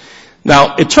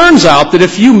 Now, it turns out that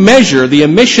if you measure the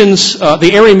emissions, the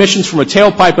air emissions from a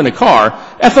tailpipe in a car,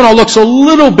 ethanol looks a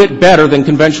little bit better than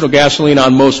conventional gasoline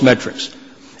on most metrics.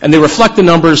 And they reflect the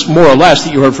numbers more or less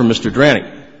that you heard from Mr.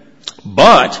 Durante.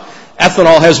 But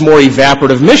ethanol has more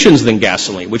evaporative emissions than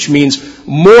gasoline, which means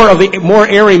more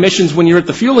air emissions when you're at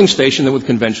the fueling station than with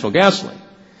conventional gasoline.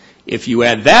 If you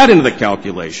add that into the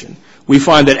calculation, we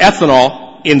find that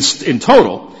ethanol in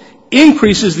total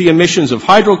increases the emissions of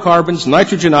hydrocarbons,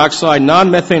 nitrogen oxide,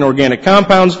 non-methane organic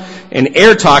compounds, and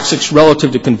air toxics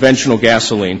relative to conventional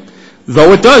gasoline,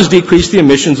 though it does decrease the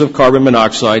emissions of carbon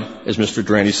monoxide, as Mr.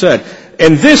 Durante said.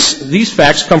 And these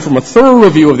facts come from a thorough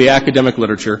review of the academic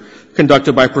literature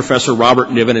conducted by Professor Robert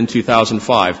Niven in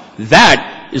 2005.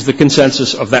 That is the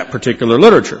consensus of that particular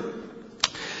literature.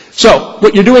 So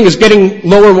what you're doing is getting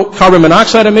lower carbon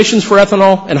monoxide emissions for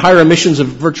ethanol and higher emissions of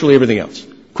virtually everything else.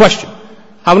 Question: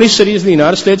 how many cities in the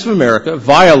United States of America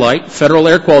violate federal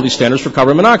air quality standards for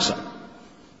carbon monoxide?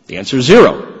 The answer is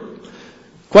 0.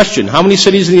 Question: how many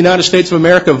cities in the United States of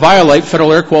America violate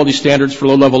federal air quality standards for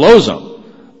low-level ozone,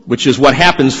 which is what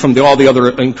happens from all the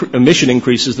other emission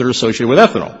increases that are associated with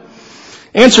ethanol?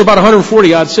 Answer: about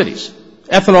 140-odd cities.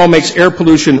 Ethanol makes air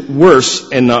pollution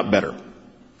worse and not better.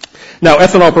 Now,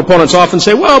 ethanol proponents often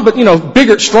say, well, but,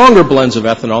 bigger, stronger blends of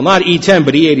ethanol, not E10,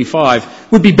 but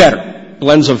E85, would be better.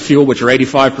 Blends of fuel, which are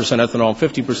 85% ethanol,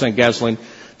 50% gasoline,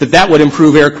 that would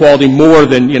improve air quality more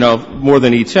than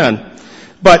E10.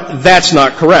 But that's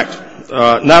not correct.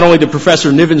 Not only did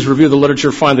Professor Niven's review of the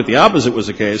literature find that the opposite was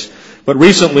the case, but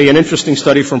recently an interesting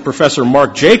study from Professor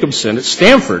Mark Jacobson at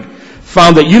Stanford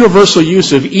found that universal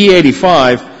use of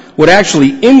E85 would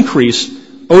actually increase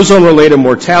ozone-related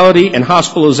mortality and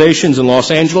hospitalizations in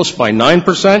Los Angeles by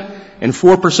 9% and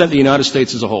 4% in the United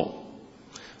States as a whole.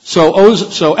 So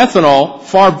ethanol,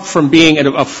 far from being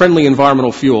a friendly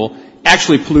environmental fuel,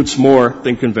 actually pollutes more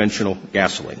than conventional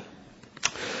gasoline.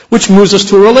 Which moves us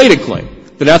to a related claim,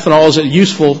 that ethanol is a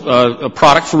useful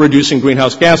product for reducing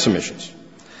greenhouse gas emissions.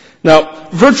 Now,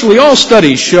 virtually all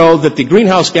studies show that the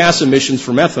greenhouse gas emissions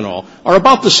from ethanol are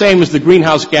about the same as the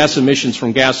greenhouse gas emissions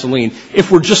from gasoline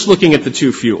if we're just looking at the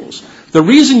two fuels. The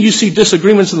reason you see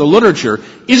disagreements in the literature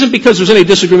isn't because there's any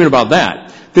disagreement about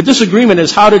that. The disagreement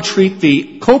is how to treat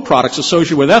the co-products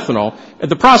associated with ethanol at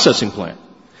the processing plant.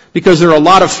 Because there are a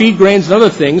lot of feed grains and other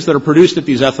things that are produced at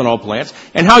these ethanol plants,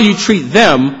 and how you treat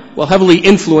them will heavily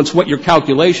influence what your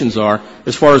calculations are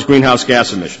as far as greenhouse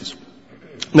gas emissions.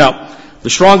 Now, the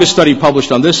strongest study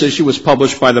published on this issue was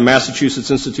published by the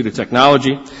Massachusetts Institute of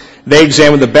Technology. They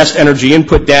examined the best energy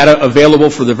input data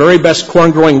available for the very best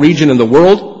corn-growing region in the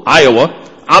world, Iowa,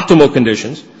 optimal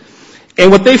conditions. And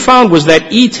what they found was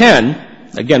that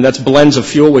E10, again, that's blends of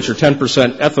fuel, which are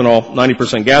 10% ethanol,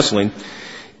 90% gasoline,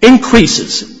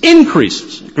 increases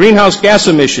greenhouse gas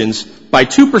emissions by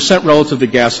 2% relative to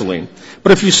gasoline.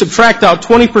 But if you subtract out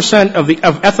 20% of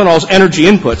ethanol's energy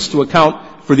inputs to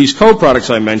account for these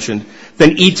co-products I mentioned,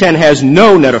 then E10 has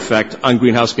no net effect on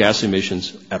greenhouse gas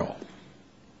emissions at all.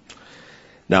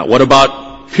 Now, what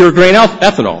about pure grain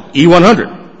ethanol,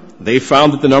 E100? They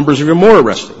found that the numbers are even more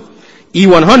arresting.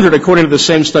 E100, according to the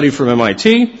same study from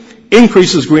MIT,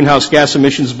 increases greenhouse gas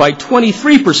emissions by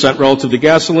 23% relative to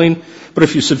gasoline, but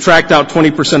if you subtract out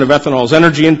 20% of ethanol's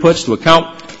energy inputs to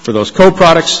account for those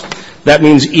co-products, that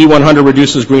means E100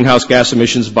 reduces greenhouse gas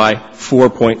emissions by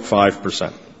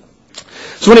 4.5%.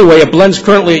 So anyway, at blends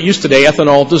currently at use today,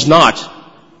 ethanol does not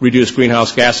reduce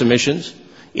greenhouse gas emissions.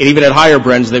 And even at higher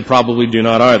blends, they probably do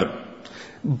not either.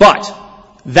 But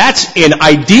that's in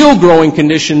ideal growing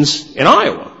conditions in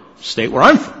Iowa, state where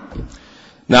I'm from.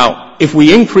 Now, if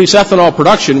we increase ethanol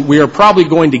production, we are probably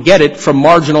going to get it from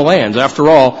marginal lands. After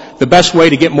all, the best way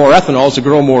to get more ethanol is to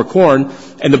grow more corn,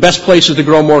 and the best places to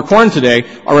grow more corn today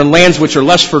are in lands which are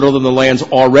less fertile than the lands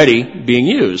already being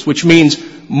used, which means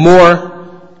more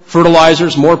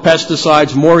fertilizers, more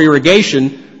pesticides, more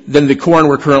irrigation than the corn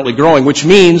we're currently growing, which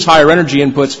means higher energy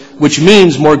inputs, which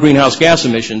means more greenhouse gas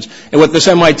emissions. And what this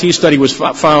MIT study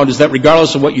found is that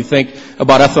regardless of what you think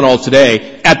about ethanol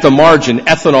today, at the margin,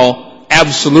 ethanol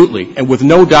absolutely, and with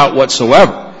no doubt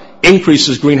whatsoever,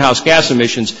 increases greenhouse gas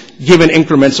emissions given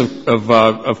increments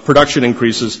of production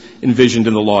increases envisioned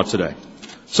in the law today.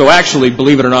 So actually,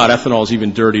 believe it or not, ethanol is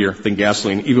even dirtier than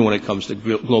gasoline, even when it comes to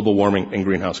global warming and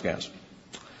greenhouse gas.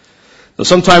 Now,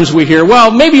 sometimes we hear,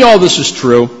 well, maybe all this is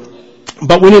true,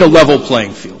 but we need a level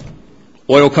playing field.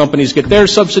 Oil companies get their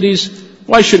subsidies.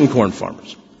 Why shouldn't corn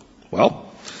farmers?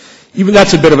 Well, even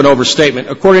that's a bit of an overstatement.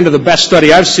 According to the best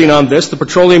study I've seen on this, the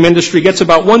petroleum industry gets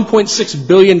about $1.6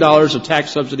 billion of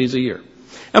tax subsidies a year.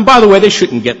 And by the way, they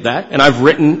shouldn't get that, and I've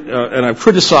written and I've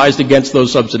criticized against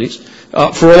those subsidies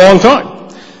for a long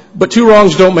time. But two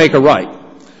wrongs don't make a right.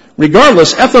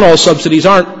 Regardless, ethanol subsidies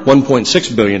aren't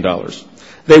 $1.6 billion.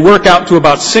 They work out to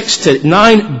about $6 to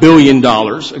 $9 billion,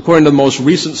 according to the most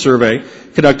recent survey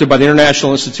conducted by the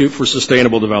International Institute for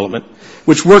Sustainable Development,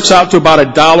 which works out to about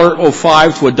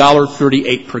 $1.05 to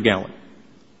 $1.38 per gallon.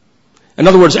 In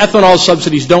other words, ethanol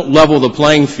subsidies don't level the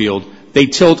playing field. They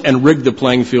tilt and rig the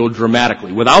playing field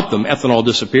dramatically. Without them, ethanol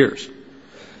disappears.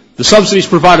 The subsidies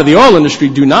provided to the oil industry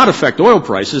do not affect oil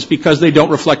prices because they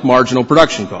don't reflect marginal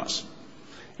production costs.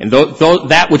 And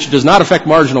that which does not affect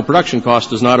marginal production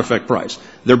costs does not affect price.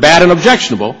 They're bad and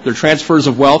objectionable. They're transfers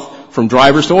of wealth from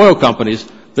drivers to oil companies.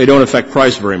 They don't affect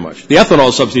price very much. The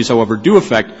ethanol subsidies, however, do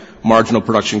affect marginal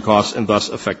production costs and thus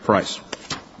affect price.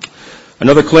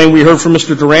 Another claim we heard from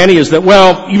Mr. Durante is that,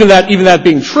 well, even that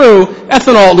being true,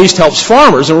 ethanol at least helps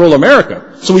farmers in rural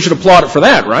America. So we should applaud it for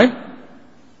that, right?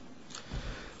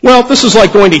 Well, this is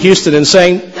like going to Houston and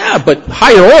saying, yeah, but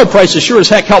higher oil prices sure as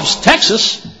heck helps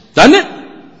Texas, doesn't it?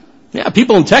 Yeah,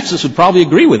 people in Texas would probably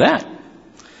agree with that.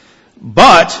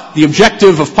 But the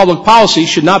objective of public policy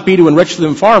should not be to enrich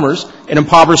the farmers and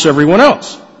impoverish everyone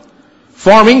else.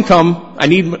 Farm income,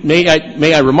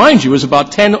 may I remind you, is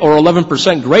about 10 or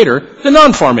 11% greater than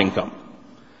non-farm income.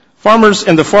 Farmers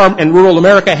and rural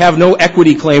America have no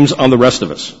equity claims on the rest of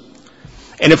us.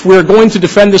 And if we're going to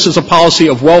defend this as a policy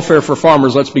of welfare for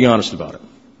farmers, let's be honest about it.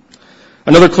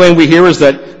 Another claim we hear is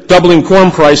that doubling corn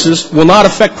prices will not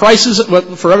affect prices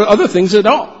for other things at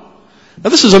all. Now,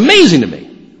 this is amazing to me.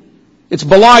 It's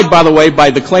belied, by the way,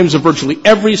 by the claims of virtually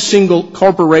every single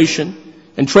corporation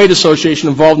and trade association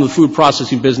involved in the food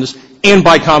processing business, and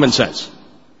by common sense.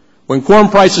 When corn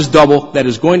prices double, that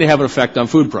is going to have an effect on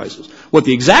food prices. What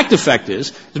the exact effect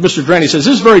is, as Mr. Durante says,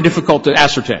 this is very difficult to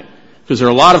ascertain, because there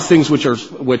are a lot of things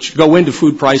which go into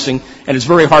food pricing, and it's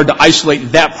very hard to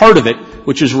isolate that part of it,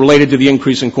 which is related to the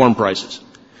increase in corn prices.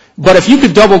 But if you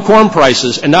could double corn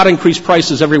prices and not increase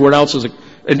prices everywhere else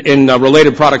in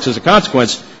related products as a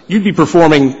consequence, you'd be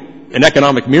performing an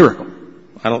economic miracle.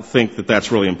 I don't think that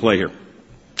that's really in play here.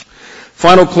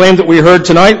 Final claim that we heard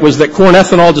tonight was that corn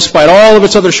ethanol, despite all of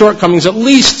its other shortcomings, at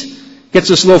least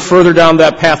gets us a little further down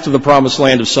that path to the promised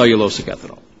land of cellulosic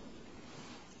ethanol.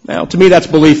 Now, to me, that's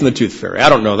belief in the tooth fairy. I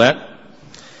don't know that.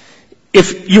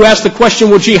 If you ask the question,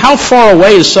 well, gee, how far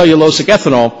away is cellulosic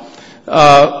ethanol?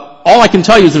 All I can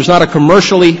tell you is there's not a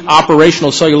commercially operational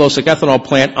cellulosic ethanol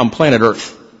plant on planet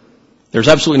Earth. There's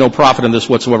absolutely no profit in this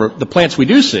whatsoever. The plants we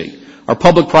do see are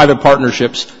public-private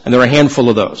partnerships, and there are a handful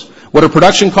of those. What are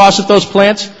production costs at those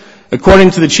plants?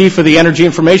 According to the chief of the Energy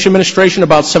Information Administration,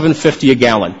 about $7.50 a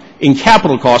gallon in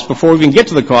capital costs before we even get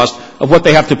to the cost of what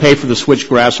they have to pay for the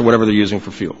switchgrass or whatever they're using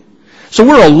for fuel. So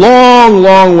we're a long,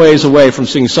 long ways away from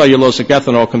seeing cellulosic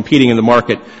ethanol competing in the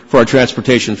market for our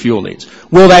transportation fuel needs.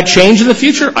 Will that change in the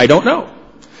future? I don't know.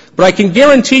 But I can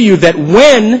guarantee you that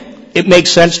when it makes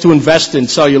sense to invest in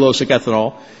cellulosic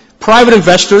ethanol, private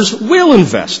investors will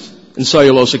invest in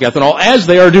cellulosic ethanol as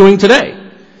they are doing today.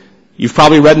 You've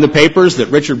probably read in the papers that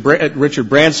Richard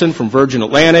Branson from Virgin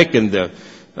Atlantic and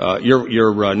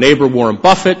your neighbor Warren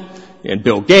Buffett and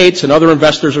Bill Gates and other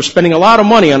investors are spending a lot of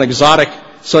money on exotic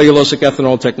cellulosic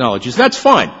ethanol technologies. That's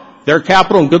fine. Their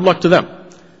capital, and good luck to them.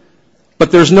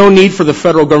 But there's no need for the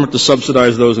federal government to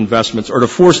subsidize those investments or to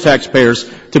force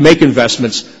taxpayers to make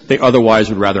investments they otherwise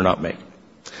would rather not make.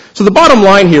 So the bottom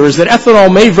line here is that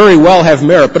ethanol may very well have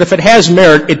merit, but if it has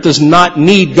merit, it does not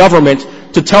need government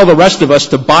to tell the rest of us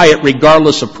to buy it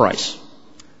regardless of price.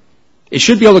 It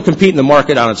should be able to compete in the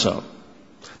market on its own.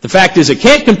 The fact is it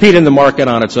can't compete in the market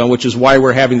on its own, which is why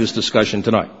we're having this discussion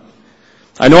tonight.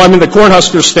 I know I'm in the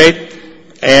Cornhusker state,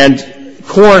 and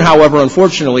corn, however,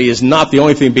 unfortunately, is not the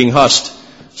only thing being husked,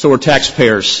 so are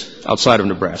taxpayers outside of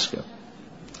Nebraska.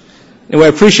 Anyway, I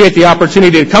appreciate the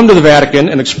opportunity to come to the Vatican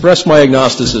and express my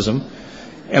agnosticism,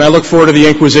 and I look forward to the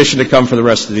Inquisition to come for the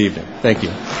rest of the evening. Thank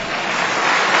you.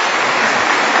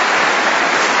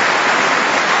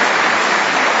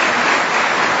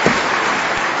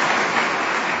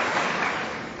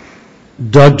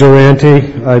 Doug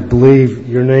Durante, I believe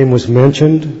your name was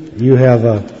mentioned. You have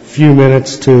a few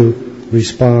minutes to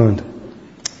respond.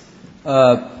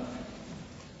 Well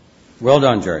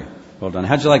done, Jerry. Well done.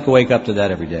 How'd you like to wake up to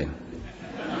that every day?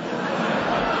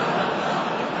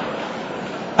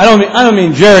 I don't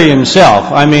mean Jerry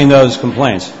himself. I mean those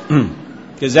complaints,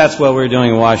 because that's what we're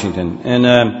doing in Washington. And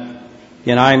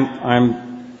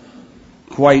I'm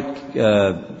quite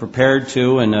prepared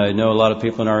to, and I know a lot of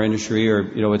people in our industry are.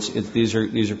 These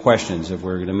are questions. If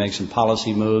we're going to make some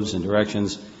policy moves and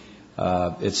directions,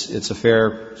 it's a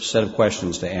fair set of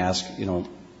questions to ask.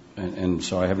 and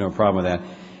so I have no problem with that.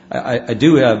 I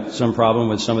do have some problem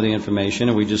with some of the information,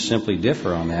 and we just simply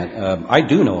differ on that. I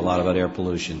do know a lot about air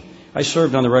pollution. I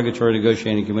served on the Regulatory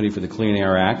Negotiating Committee for the Clean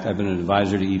Air Act. I've been an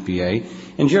advisor to EPA.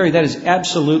 And, Jerry, that is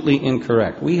absolutely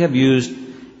incorrect. We have used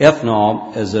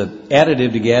ethanol as an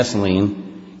additive to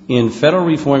gasoline in federal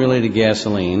reformulated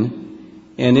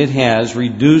gasoline, and it has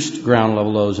reduced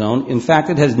ground-level ozone. In fact,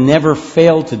 it has never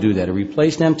failed to do that. It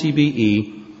replaced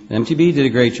MTBE. MTBE did a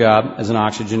great job as an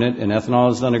oxygenant, and ethanol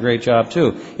has done a great job,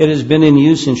 too. It has been in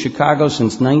use in Chicago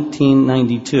since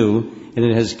 1992, and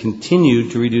it has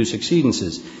continued to reduce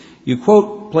exceedances. You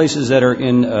quote places that are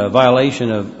in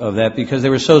violation of that because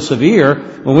they were so severe.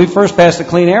 When we first passed the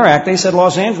Clean Air Act, they said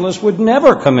Los Angeles would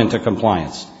never come into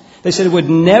compliance. They said it would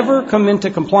never come into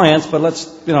compliance, but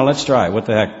let's try. What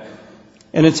the heck?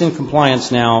 And it's in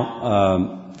compliance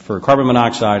now for carbon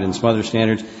monoxide and some other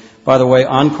standards. By the way,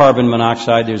 on carbon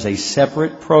monoxide, there's a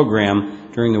separate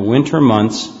program during the winter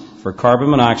months for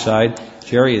carbon monoxide.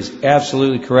 Jerry is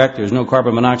absolutely correct. There's no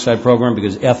carbon monoxide program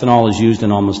because ethanol is used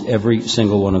in almost every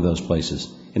single one of those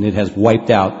places, and it has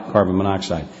wiped out carbon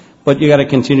monoxide. But you got to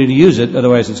continue to use it,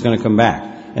 otherwise it's going to come back.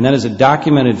 And that is a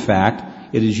documented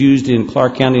fact. It is used in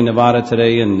Clark County, Nevada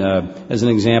today, and as an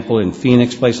example, in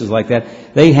Phoenix, places like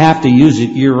that. They have to use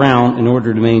it year-round in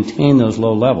order to maintain those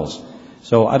low levels.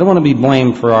 So I don't want to be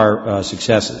blamed for our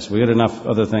successes. We've got enough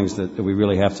other things that we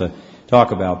really have to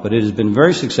talk about, but it has been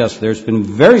very successful there. It's been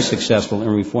very successful in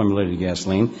reformulated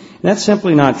gasoline, and that's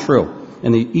simply not true.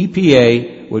 And the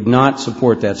EPA would not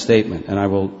support that statement, and I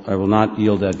will not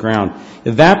yield that ground.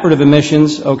 Evaporative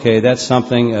emissions, okay, that's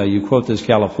something, you quote this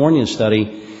California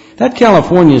study. That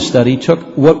California study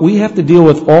took what we have to deal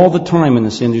with all the time in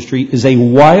this industry is a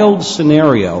wild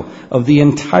scenario of the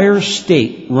entire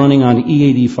state running on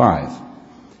E85,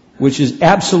 which is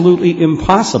absolutely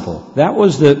impossible. That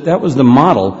was the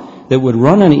model that would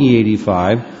run on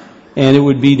E85, and it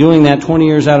would be doing that 20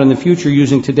 years out in the future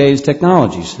using today's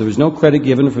technology. So there was no credit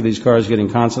given for these cars getting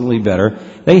constantly better.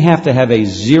 They have to have a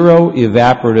zero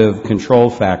evaporative control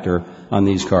factor on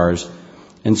these cars.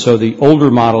 And so the older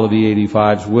model of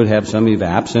E85s would have some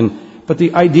evaps. But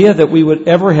the idea that we would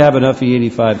ever have enough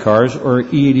E85 cars or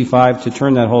E85 to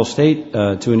turn that whole state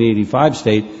to an E85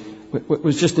 state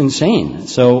was just insane.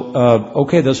 So,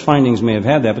 okay, those findings may have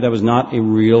had that, but that was not a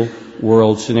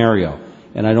real-world scenario.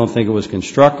 And I don't think it was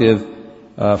constructive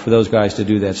for those guys to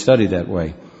do that study that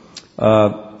way.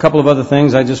 A couple of other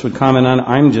things I just would comment on.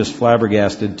 I'm just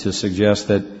flabbergasted to suggest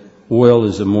that oil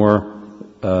is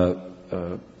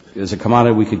is a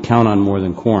commodity we could count on more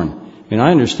than corn. I mean,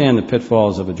 I understand the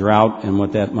pitfalls of a drought and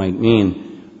what that might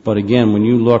mean, but again, when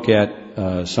you look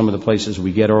at some of the places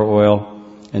we get our oil,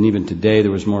 and even today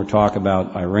there was more talk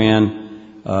about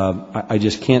Iran, I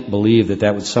just can't believe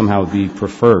that would somehow be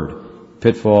preferred.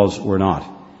 Pitfalls were not.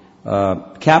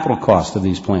 Capital cost of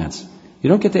these plants. You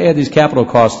don't get to add these capital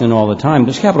costs in all the time.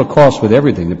 There's capital costs with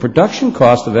everything. The production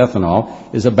cost of ethanol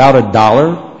is about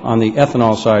 $1 on the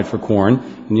ethanol side for corn,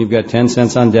 and you've got 10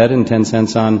 cents on debt and 10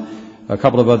 cents on a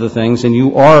couple of other things, and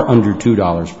you are under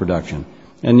 $2 production.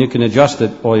 And you can adjust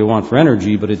it all you want for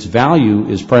energy, but its value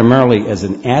is primarily as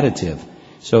an additive.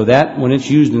 So that, when it's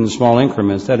used in the small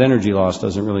increments, that energy loss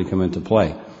doesn't really come into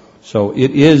play. So it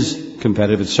is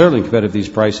competitive. It's certainly competitive, these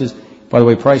prices. By the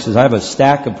way, prices, I have a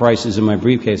stack of prices in my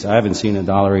briefcase. I haven't seen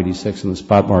 $1.86 in the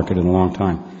spot market in a long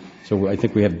time. So I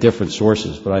think we have different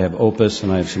sources, but I have Opus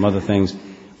and I have some other things.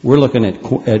 We're looking at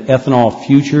ethanol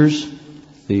futures.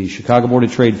 The Chicago Board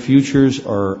of Trade futures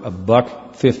are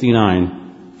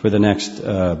 $1.59 for the next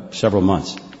several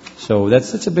months. So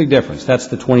that's a big difference. That's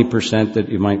the 20% that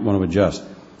you might want to adjust.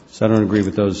 So I don't agree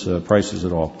with those prices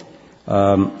at all.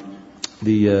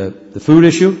 The food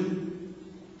issue,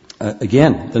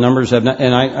 again, the numbers have not,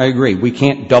 and I agree, we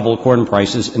can't double corn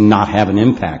prices and not have an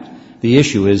impact. The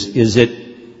issue is it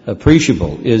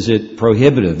appreciable? Is it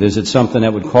prohibitive? Is it something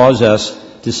that would cause us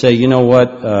to say, you know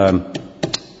what,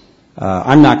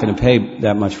 I'm not going to pay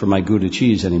that much for my Gouda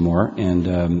cheese anymore,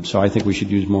 and so I think we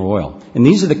should use more oil. And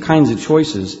these are the kinds of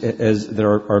choices that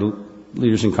our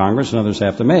leaders in Congress and others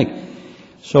have to make.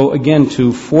 So again,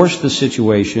 to force the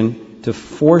situation, to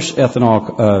force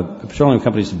petroleum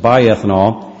companies to buy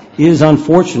ethanol is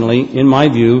unfortunately, in my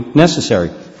view, necessary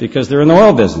because they're in the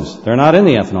oil business. They're not in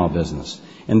the ethanol business.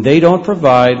 And they don't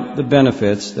provide the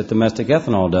benefits that domestic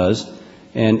ethanol does.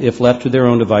 And if left to their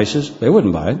own devices, they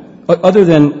wouldn't buy it, other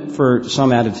than for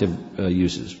some additive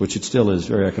uses, which it still is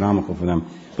very economical for them.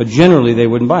 But generally, they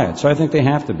wouldn't buy it. So I think they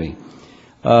have to be.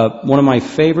 One of my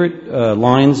favorite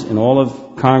lines in all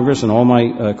of Congress and all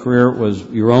my career was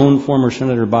your own former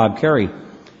Senator Bob Kerrey.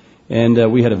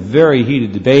 And we had a very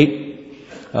heated debate.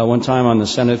 one time on the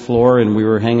Senate floor, and we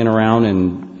were hanging around,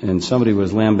 and somebody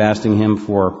was lambasting him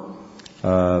for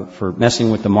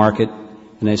messing with the market.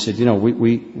 And they said,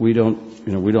 we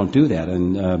don't do that.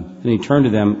 And then he turned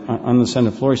to them on the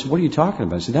Senate floor. He said, what are you talking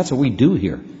about? I said, that's what we do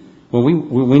here.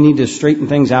 When we need to straighten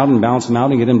things out and balance them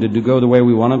out and get them to go the way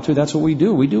we want them to, that's what we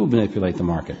do. We do manipulate the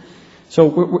market.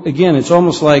 So again, it's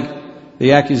almost like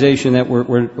the accusation that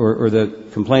or the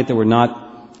complaint that we're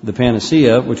not the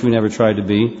panacea, which we never tried to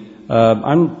be. I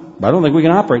don't think we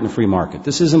can operate in a free market.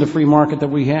 This isn't a free market that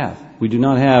we have. We do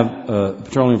not have a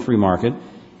petroleum free market.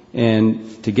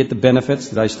 And to get the benefits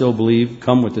that I still believe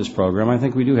come with this program, I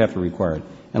think we do have to require it.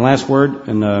 And last word,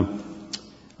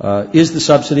 is the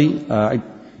subsidy.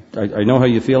 I know how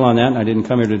you feel on that, and I didn't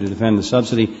come here to defend the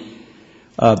subsidy.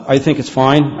 I think it's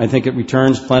fine. I think it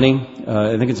returns plenty.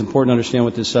 I think it's important to understand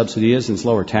what this subsidy is, and it's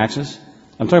lower taxes.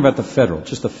 I'm talking about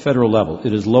just the federal level.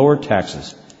 It is lower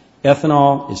taxes.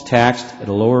 Ethanol is taxed at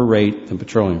a lower rate than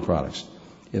petroleum products.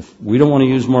 If we don't want to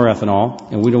use more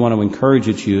ethanol, and we don't want to encourage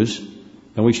its use,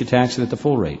 then we should tax it at the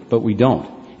full rate. But we don't.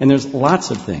 And there's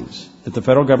lots of things that the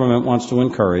federal government wants to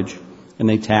encourage, and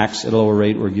they tax at a lower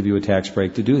rate or give you a tax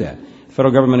break to do that. The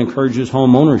federal government encourages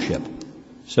home ownership,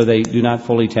 so they do not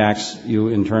fully tax you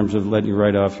in terms of letting you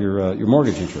write off your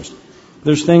mortgage interest.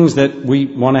 There's things that we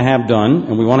want to have done,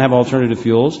 and we want to have alternative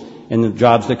fuels and the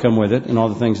jobs that come with it and all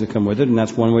the things that come with it, and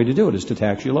that's one way to do it, is to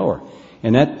tax you lower.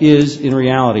 And that is, in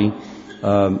reality,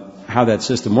 how that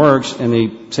system works. And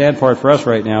the sad part for us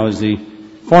right now is the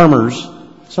farmers,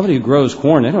 somebody who grows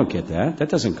corn, they don't get that. That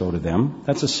doesn't go to them.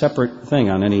 That's a separate thing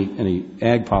on any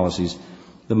ag policies.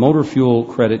 The motor fuel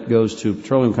credit goes to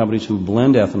petroleum companies who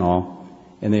blend ethanol,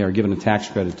 and they are given a tax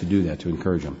credit to do that, to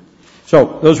encourage them.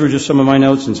 So those were just some of my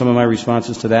notes and some of my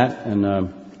responses to that.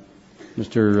 And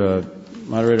Mr.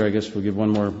 Moderator, I guess we'll give one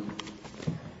more.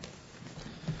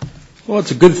 Well,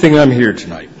 it's a good thing I'm here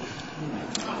tonight.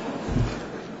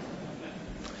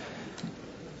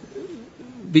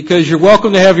 Because you're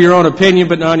welcome to have your own opinion,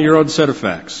 but not your own set of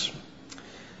facts.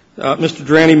 Mr.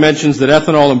 Durante mentions that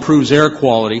ethanol improves air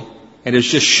quality, and is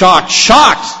just shocked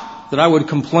that I would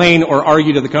complain or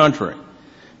argue to the contrary.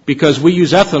 Because we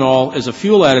use ethanol as a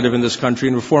fuel additive in this country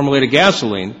in reformulated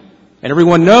gasoline, and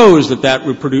everyone knows that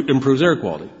improves air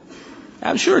quality.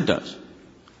 I'm sure it does.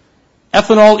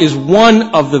 Ethanol is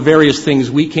one of the various things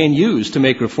we can use to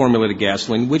make reformulated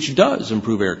gasoline, which does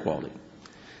improve air quality.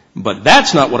 But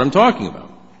that's not what I'm talking about.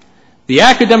 The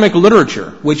academic literature,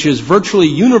 which is virtually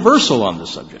universal on this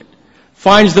subject,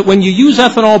 finds that when you use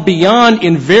ethanol beyond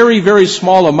in very, very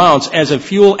small amounts as a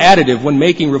fuel additive when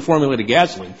making reformulated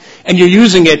gasoline, and you're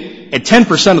using it at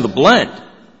 10% of the blend,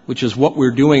 which is what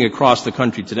we're doing across the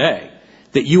country today,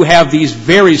 that you have these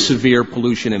very severe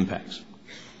pollution impacts.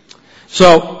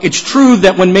 So it's true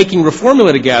that when making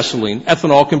reformulated gasoline,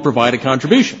 ethanol can provide a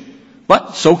contribution.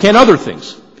 But so can other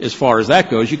things. As far as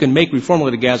that goes, you can make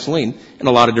reformulated gasoline in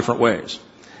a lot of different ways.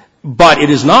 But it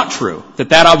is not true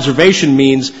that observation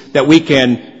means that we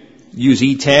can use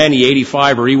E10,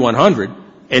 E85, or E100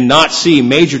 and not see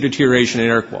major deterioration in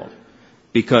air quality,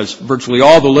 because virtually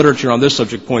all the literature on this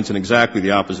subject points in exactly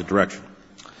the opposite direction.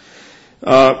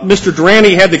 Mr.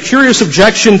 Durante had the curious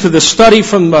objection to the study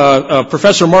from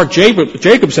Professor Mark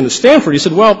Jacobson at Stanford. He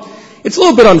said, well, it's a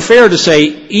little bit unfair to say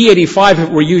E85, if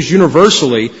it were used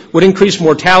universally, would increase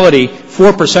mortality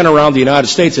 4% around the United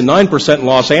States and 9% in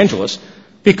Los Angeles,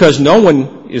 because no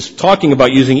one is talking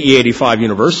about using E85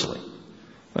 universally.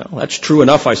 Well, that's true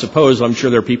enough, I suppose. I'm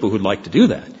sure there are people who'd like to do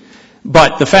that.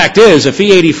 But the fact is, if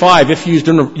E85, if used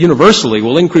universally,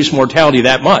 will increase mortality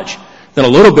that much, then a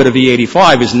little bit of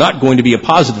E85 is not going to be a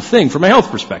positive thing from a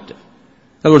health perspective.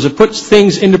 In other words, it puts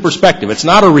things into perspective. It's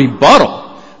not a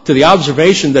rebuttal to the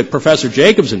observation that Professor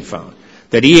Jacobson found,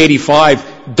 that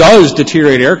E85 does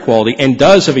deteriorate air quality and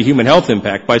does have a human health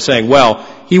impact, by saying, well,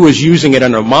 he was using it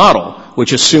in a model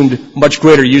which assumed much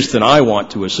greater use than I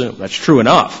want to assume. That's true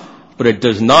enough, but it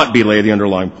does not belay the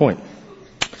underlying point.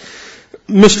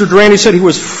 Mr. Durante said he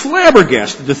was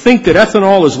flabbergasted to think that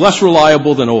ethanol is less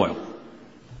reliable than oil.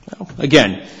 Well,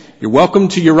 again, you're welcome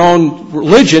to your own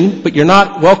religion, but you're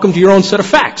not welcome to your own set of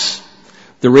facts.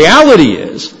 The reality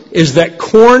is that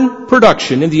corn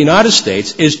production in the United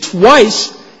States is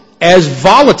twice as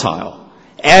volatile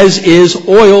as is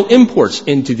oil imports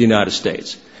into the United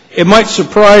States. It might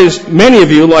surprise many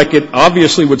of you, like it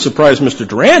obviously would surprise Mr.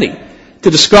 Durante, to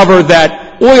discover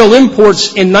that oil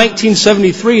imports in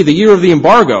 1973, the year of the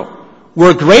embargo,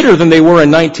 were greater than they were in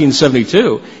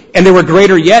 1972, and they were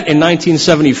greater yet in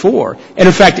 1974. And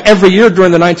in fact, every year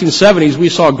during the 1970s, we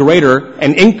saw greater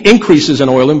and increases in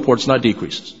oil imports, not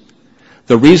decreases.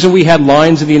 The reason we had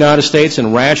lines in the United States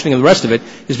and rationing and the rest of it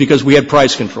is because we had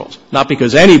price controls, not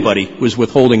because anybody was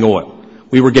withholding oil.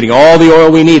 We were getting all the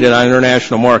oil we needed on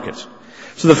international markets.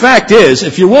 So the fact is,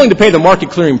 if you're willing to pay the market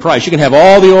clearing price, you can have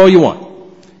all the oil you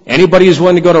want. Anybody who's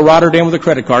willing to go to Rotterdam with a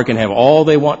credit card can have all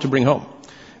they want to bring home.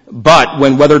 But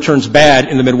when weather turns bad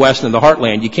in the Midwest and in the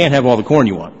heartland, you can't have all the corn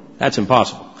you want. That's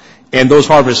impossible. And those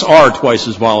harvests are twice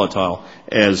as volatile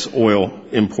as oil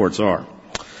imports are.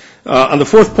 On the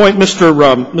fourth point,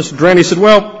 Mr. Durante said,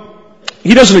 well,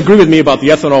 he doesn't agree with me about the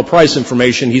ethanol price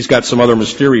information. He's got some other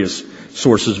mysterious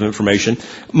sources of information.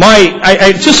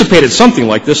 I anticipated something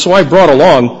like this, so I brought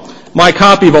along my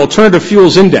copy of Alternative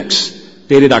Fuels Index,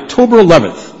 dated October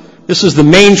 11th. This is the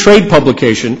main trade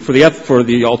publication for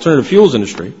the alternative fuels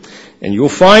industry. And you'll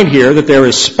find here that there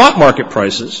is spot market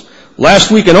prices.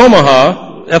 Last week in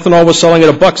Omaha, ethanol was selling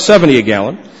at $1.70 a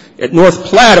gallon. At North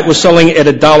Platte, it was selling at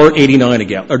 $1.89 a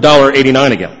gallon, or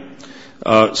 $1.89 a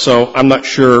gallon. So I'm not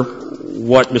sure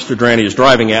what Mr. Durante is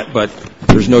driving at, but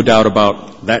there's no doubt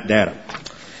about that data.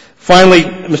 Finally,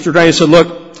 Mr. Durante said,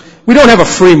 look, we don't have a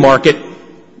free market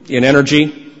in energy,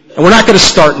 and we're not going to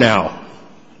start now.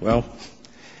 Well,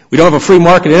 we don't have a free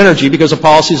market in energy because of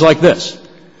policies like this.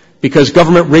 Because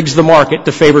government rigs the market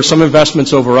to favor some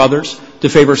investments over others, to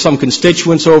favor some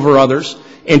constituents over others,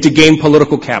 and to gain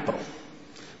political capital.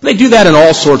 They do that in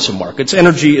all sorts of markets.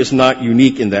 Energy is not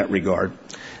unique in that regard.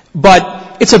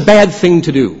 But it's a bad thing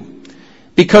to do.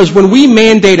 Because when we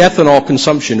mandate ethanol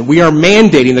consumption, we are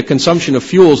mandating the consumption of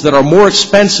fuels that are more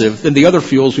expensive than the other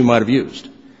fuels we might have used.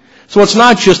 So it's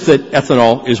not just that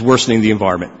ethanol is worsening the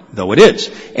environment, though it is.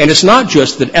 And it's not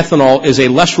just that ethanol is a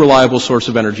less reliable source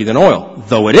of energy than oil,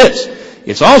 though it is.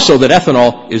 It's also that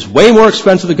ethanol is way more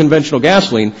expensive than conventional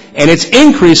gasoline, and it's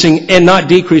increasing and not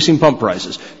decreasing pump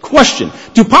prices. Question,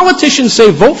 do politicians say,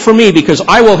 vote for me because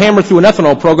I will hammer through an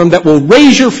ethanol program that will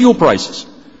raise your fuel prices?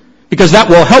 Because that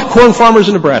will help corn farmers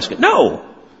in Nebraska? No,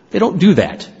 they don't do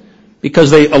that.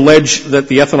 Because they allege that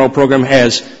the ethanol program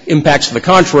has impacts to the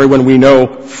contrary when we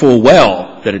know full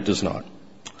well that it does not.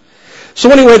 So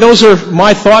anyway, those are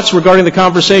my thoughts regarding the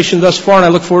conversation thus far, and I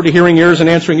look forward to hearing yours and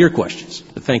answering your questions.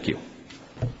 But thank you.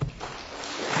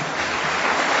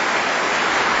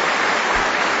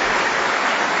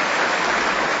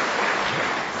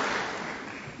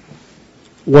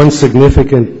 One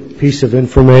significant piece of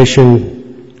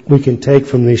information we can take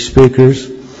from these speakers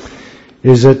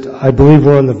is that I believe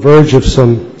we're on the verge of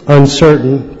some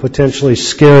uncertain, potentially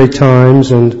scary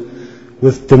times, and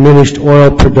with diminished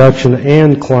oil production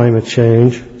and climate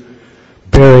change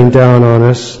bearing down on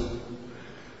us.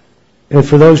 And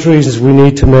for those reasons, we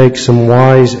need to make some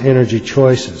wise energy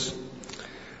choices.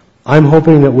 I'm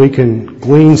hoping that we can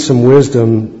glean some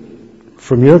wisdom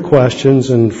from your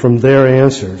questions and from their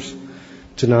answers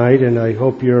tonight, and I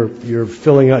hope you're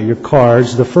filling out your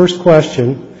cards. The first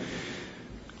question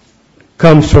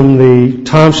comes from the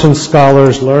Thompson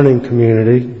Scholars Learning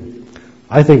Community.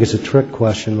 I think it's a trick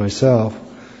question myself.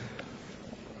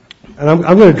 And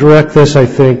I'm going to direct this, I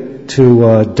think,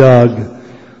 to Doug.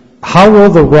 How will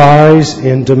the rise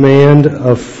in demand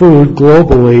of food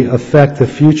globally affect the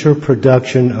future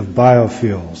production of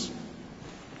biofuels?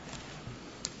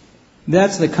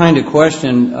 That's the kind of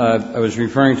question I was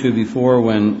referring to before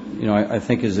when, I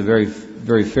think is a very,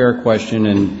 very fair question.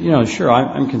 And, sure,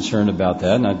 I'm concerned about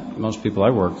that. And most people I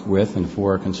work with and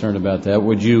for are concerned about that.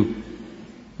 Would you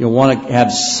want to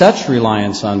have such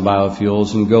reliance on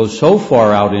biofuels and go so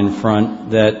far out in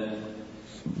front that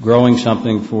growing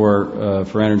something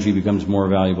for energy becomes more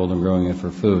valuable than growing it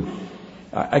for food?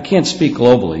 I can't speak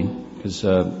globally because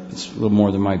it's a little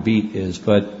more than my beat is,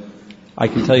 but I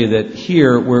can tell you that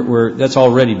here that's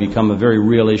already become a very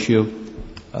real issue.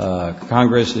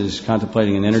 Congress is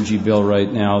contemplating an energy bill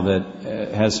right now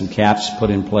that has some caps put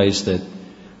in place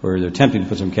or they're attempting to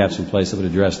put some caps in place that would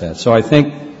address that. So I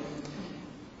think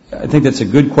that's a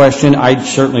good question. I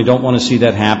certainly don't want to see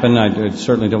that happen. I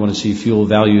certainly don't want to see fuel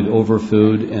valued over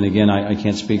food. And again, I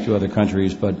can't speak to other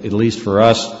countries, but at least for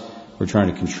us, we're trying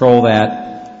to control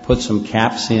that, put some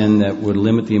caps in that would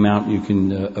limit the amount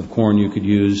of corn you could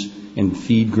use and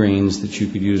feed grains that you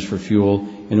could use for fuel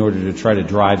in order to try to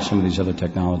drive some of these other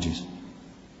technologies.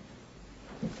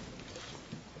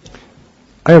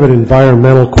 I have an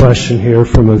environmental question here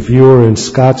from a viewer in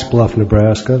Scottsbluff,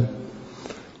 Nebraska.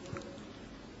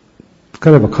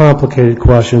 Kind of a complicated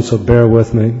question, so bear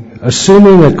with me.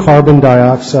 Assuming that carbon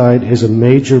dioxide is a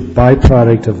major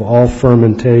byproduct of all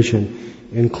fermentation,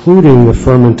 including the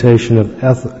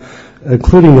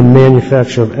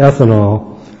manufacture of ethanol,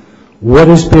 what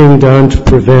is being done to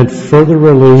prevent further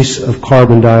release of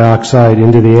carbon dioxide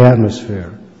into the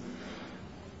atmosphere?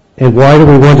 And why do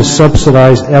we want to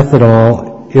subsidize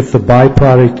ethanol if the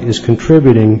byproduct is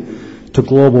contributing to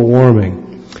global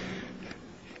warming?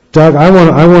 Doug, I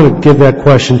want to give that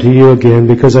question to you again,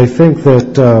 because I think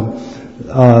that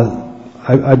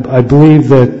I believe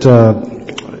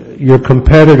that your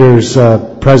competitor's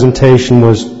presentation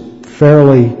was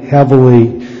fairly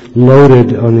heavily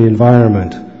loaded on the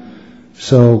environment.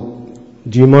 So,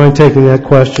 do you mind taking that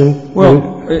question?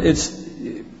 Well,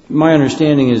 my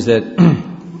understanding is that,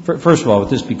 first of all, with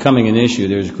this becoming an issue,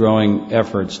 there's growing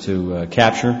efforts to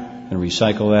capture and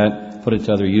recycle that, put it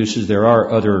to other uses. There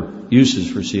are other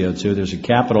uses for CO2. There's a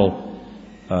capital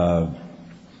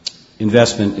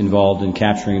investment involved in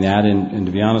capturing that, and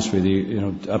to be honest with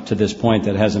you, up to this point,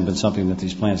 that hasn't been something that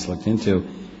these plants looked into.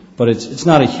 But it's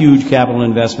not a huge capital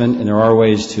investment, and there are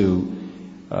ways to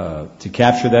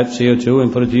capture that CO2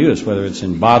 and put it to use, whether it's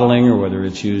in bottling or whether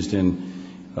it's used in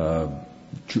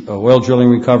oil drilling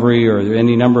recovery or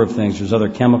any number of things. There's other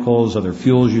chemicals, other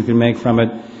fuels you can make from it.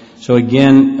 So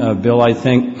again, Bill, I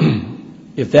think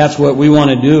if that's what we want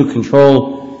to do,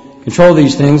 control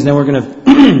these things, then we're going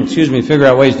to, figure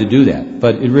out ways to do that.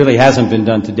 But it really hasn't been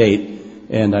done to date,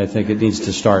 and I think it needs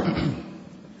to start.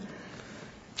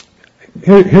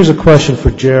 Here's a question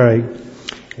for Jerry,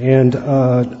 and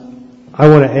I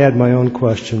want to add my own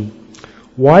question.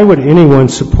 Why would anyone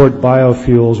support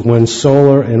biofuels when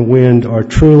solar and wind are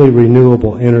truly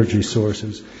renewable energy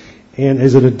sources? And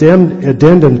as an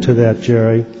addendum to that,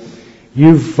 Jerry,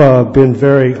 you've been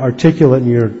very articulate in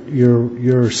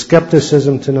your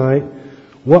skepticism tonight.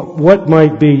 What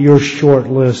might be your short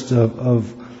list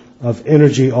of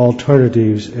energy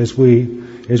alternatives as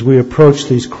we approach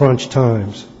these crunch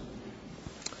times?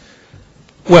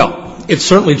 Well, it's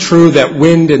certainly true that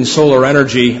wind and solar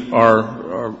energy are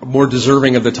more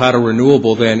deserving of the title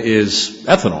renewable than is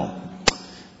ethanol,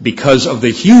 because of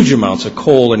the huge amounts of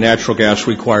coal and natural gas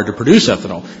required to produce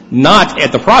ethanol. Not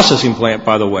at the processing plant,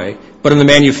 by the way, but in the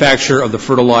manufacture of the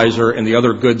fertilizer and the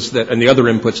other goods and the other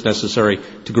inputs necessary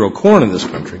to grow corn in this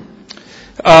country.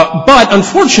 But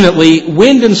unfortunately,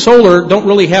 wind and solar don't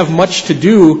really have much to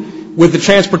do with the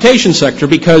transportation sector,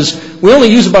 because we only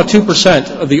use about 2%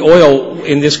 of the oil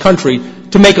in this country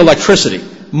to make electricity.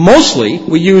 Mostly,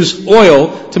 we use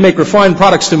oil to make refined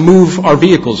products to move our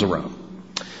vehicles around.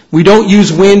 We don't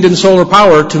use wind and solar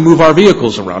power to move our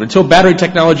vehicles around. Until battery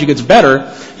technology gets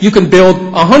better, you can build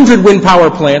 100 wind power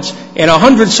plants and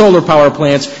 100 solar power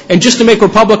plants, and just to make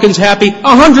Republicans happy,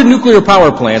 100 nuclear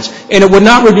power plants, and it would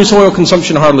not reduce oil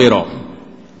consumption hardly at all,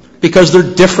 because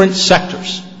they're different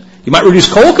sectors. You might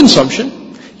reduce coal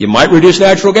consumption, you might reduce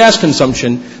natural gas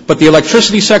consumption, but the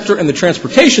electricity sector and the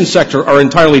transportation sector are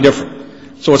entirely different.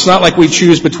 So it's not like we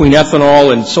choose between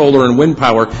ethanol and solar and wind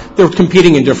power. They're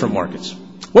competing in different markets.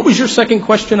 What was your second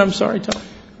question? I'm sorry, Tom.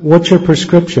 What's your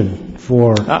prescription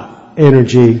for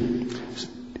energy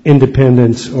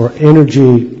independence or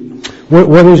energy?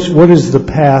 What is the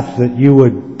path that you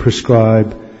would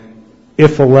prescribe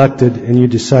if elected and you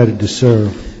decided to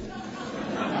serve?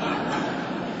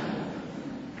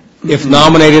 If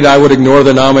nominated, I would ignore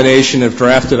the nomination. If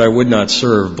drafted, I would not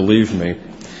serve, believe me.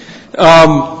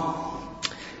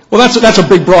 Well, that's a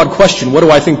big, broad question. What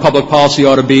do I think public policy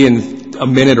ought to be in a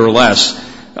minute or less?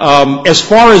 As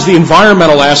far as the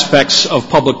environmental aspects of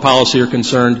public policy are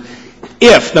concerned,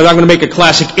 now I'm going to make a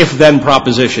classic if-then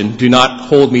proposition. Do not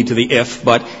hold me to the if,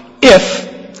 but if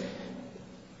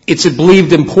it's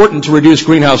believed important to reduce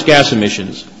greenhouse gas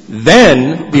emissions,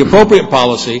 then the appropriate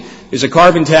policy is a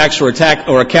carbon tax or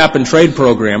a cap and trade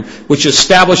program, which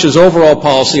establishes overall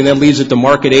policy and then leaves it to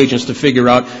market agents to figure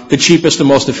out the cheapest and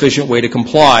most efficient way to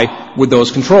comply with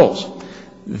those controls.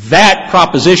 That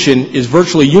proposition is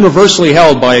virtually universally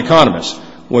held by economists.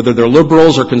 Whether they're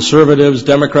liberals or conservatives,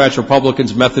 Democrats,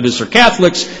 Republicans, Methodists, or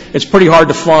Catholics, it's pretty hard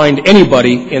to find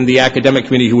anybody in the academic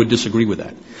community who would disagree with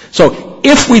that. So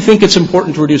if we think it's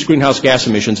important to reduce greenhouse gas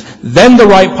emissions, then the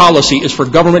right policy is for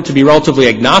government to be relatively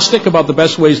agnostic about the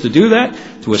best ways to do that,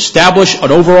 to establish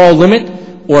an overall limit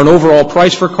or an overall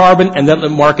price for carbon, and then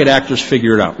let market actors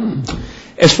figure it out.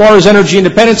 As far as energy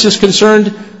independence is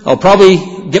concerned, I'll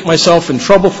probably get myself in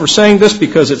trouble for saying this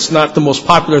because it's not the most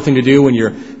popular thing to do when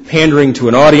you're pandering to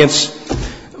an audience,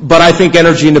 but I think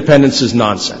energy independence is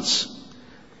nonsense.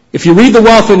 If you read The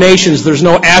Wealth of Nations, there's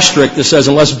no asterisk that says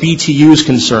unless BTU is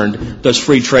concerned, does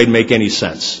free trade make any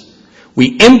sense.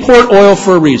 We import oil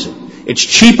for a reason. It's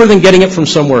cheaper than getting it from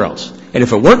somewhere else. And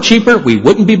if it weren't cheaper, we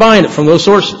wouldn't be buying it from those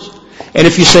sources. And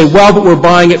if you say, well, but we're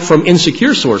buying it from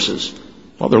insecure sources,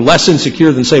 well, they're less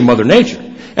insecure than, say, Mother Nature.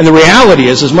 And the reality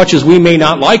is, as much as we may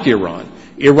not like Iran,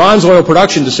 Iran's oil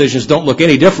production decisions don't look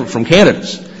any different from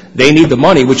Canada's. They need the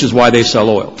money, which is why they sell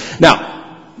oil.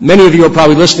 Now, Many of you are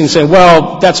probably listening saying,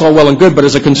 well, that's all well and good, but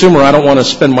as a consumer, I don't want to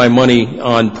spend my money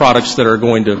on products that are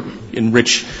going to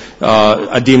enrich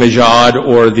Ahmadinejad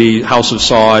or the House of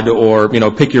Saud or,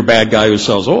 pick your bad guy who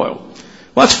sells oil.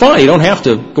 Well, that's fine. You don't have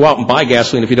to go out and buy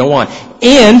gasoline if you don't want.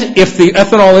 And if the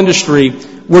ethanol industry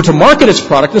were to market its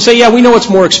product and say, yeah, we know it's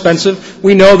more expensive.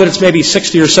 We know that it's maybe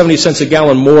 60 or 70 cents a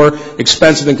gallon more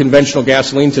expensive than conventional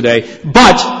gasoline today,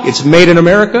 but it's made in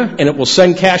America and it will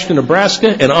send cash to Nebraska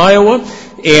and Iowa,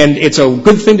 and it's a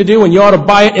good thing to do, and you ought to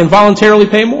buy it and voluntarily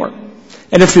pay more.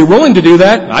 And if you're willing to do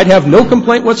that, I'd have no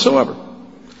complaint whatsoever.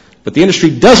 But the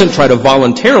industry doesn't try to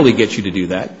voluntarily get you to do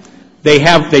that.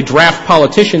 They draft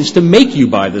politicians to make you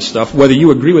buy this stuff, whether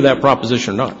you agree with that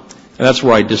proposition or not. And that's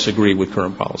where I disagree with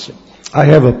current policy. I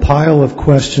have a pile of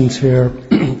questions here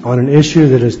on an issue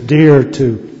that is dear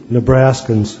to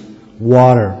Nebraskans,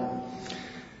 water.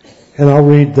 And I'll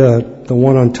read the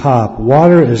one on top.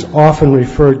 Water is often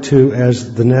referred to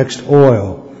as the next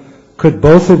oil. Could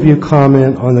both of you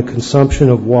comment on the consumption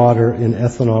of water in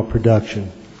ethanol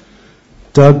production?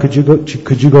 Doug, could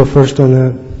you go first on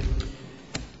that?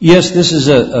 Yes, this is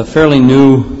a fairly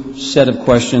new set of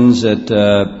questions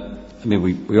that,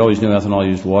 we always knew ethanol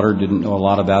used water, didn't know a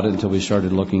lot about it until we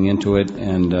started looking into it.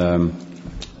 And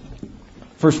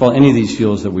first of all, any of these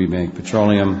fuels that we make,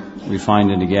 petroleum refined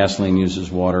into gasoline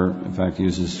uses water. In fact,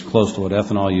 uses close to what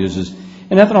ethanol uses.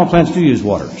 And ethanol plants do use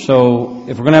water. So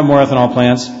if we're going to have more ethanol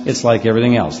plants, it's like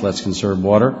everything else. Let's conserve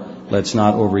water. Let's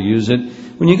not overuse it.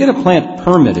 When you get a plant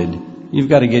permitted, you've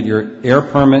got to get your air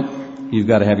permit. You've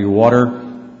got to have your water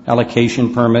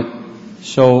allocation permit.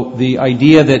 So the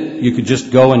idea that you could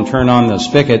just go and turn on the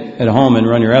spigot at home and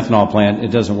run your ethanol plant,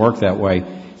 it doesn't work that way.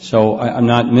 So I'm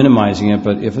not minimizing it,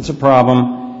 but if it's a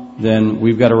problem, then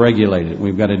we've got to regulate it.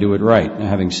 We've got to do it right. Now,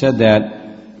 having said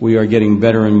that, we are getting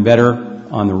better and better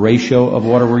on the ratio of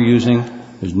water we're using.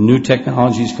 There's new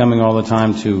technologies coming all the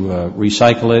time to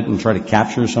recycle it and try to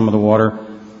capture some of the water.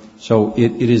 So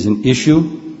it is an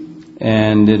issue,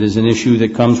 and it is an issue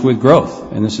that comes with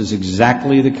growth. And this is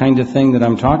exactly the kind of thing that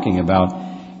I'm talking about.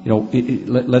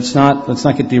 Let's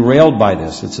not get derailed by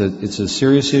this. It's a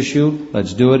serious issue.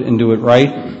 Let's do it and do it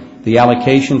right. The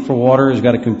allocation for water has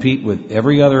got to compete with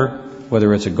every other,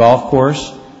 whether it's a golf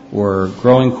course or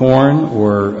growing corn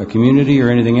or a community or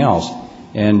anything else.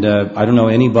 And I don't know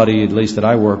anybody, at least that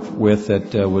I work with,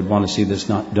 that would want to see this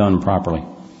not done properly.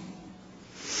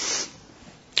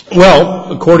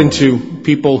 Well, according to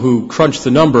people who crunch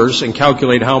the numbers and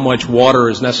calculate how much water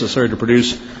is necessary to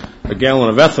produce a gallon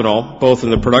of ethanol, both in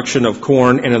the production of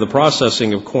corn and in the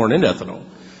processing of corn and ethanol,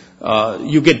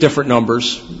 you get different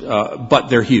numbers, but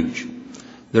they're huge.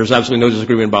 There's absolutely no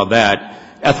disagreement about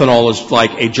that. Ethanol is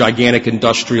like a gigantic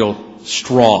industrial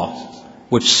straw,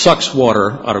 which sucks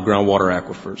water out of groundwater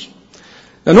aquifers.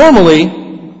 Now,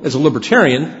 normally, as a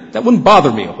libertarian, that wouldn't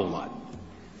bother me a whole lot.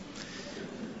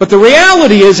 But the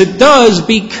reality is it does,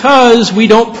 because we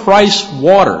don't price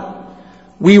water.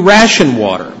 We ration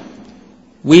water.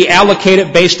 We allocate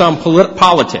it based on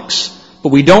politics, but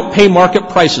we don't pay market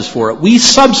prices for it. We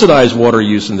subsidize water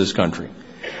use in this country.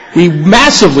 We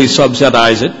massively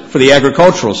subsidize it for the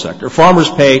agricultural sector. Farmers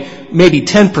pay maybe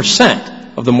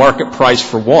 10% of the market price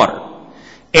for water.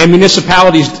 And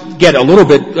municipalities get a little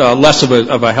bit less of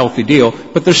a healthy deal,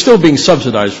 but they're still being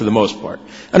subsidized for the most part.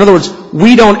 In other words,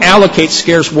 we don't allocate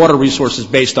scarce water resources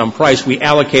based on price. We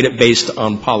allocate it based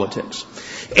on politics.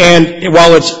 And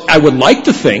while I would like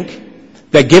to think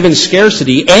that given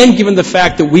scarcity and given the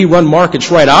fact that we run markets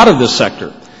right out of this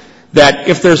sector, that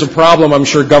if there's a problem, I'm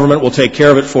sure government will take care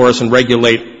of it for us and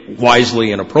regulate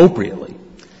wisely and appropriately.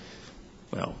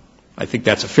 Well, I think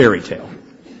that's a fairy tale.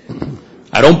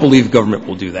 I don't believe government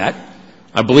will do that.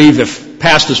 I believe if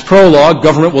passed as prologue,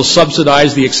 government will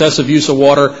subsidize the excessive use of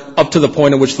water up to the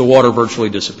point at which the water virtually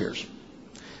disappears.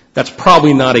 That's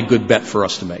probably not a good bet for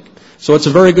us to make. So it's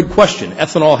a very good question.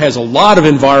 Ethanol has a lot of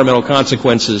environmental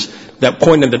consequences that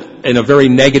point in a very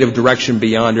negative direction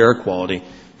beyond air quality.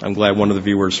 I'm glad one of the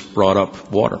viewers brought up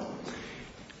water.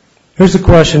 Here's a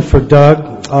question for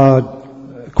Doug.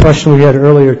 A question we had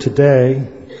earlier today.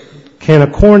 Can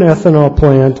a corn ethanol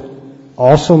plant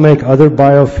also make other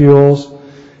biofuels?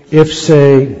 If,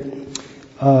 say,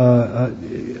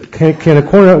 can a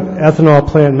corn ethanol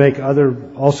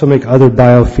plant also make other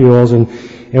biofuels? And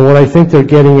what I think they're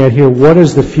getting at here, what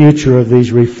is the future of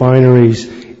these refineries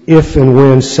if and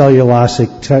when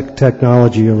cellulosic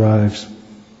technology arrives?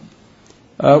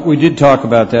 We did talk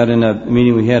about that in a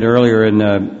meeting we had earlier,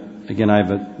 and again, I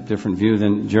have a different view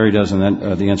than Jerry does,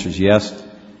 and the answer is yes.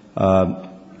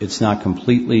 It's not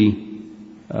completely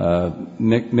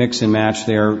mix and match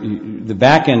there. The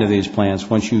back end of these plants,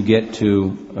 once you get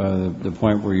to the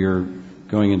point where you're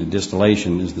going into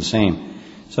distillation is the same.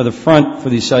 So the front for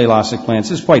these cellulosic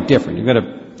plants is quite different. You've got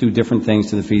to do different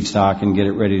things to the feedstock and get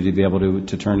it ready to be able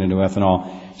to turn into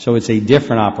ethanol. So it's a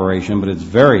different operation, but it's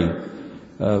very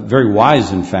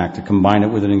wise, in fact, to combine it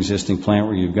with an existing plant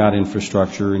where you've got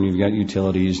infrastructure and you've got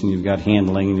utilities and you've got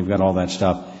handling and you've got all that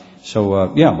stuff.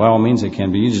 So, yeah, by all means it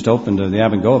can be. You just opened the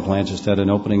Abengoa plant just had an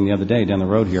opening the other day down the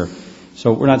road here.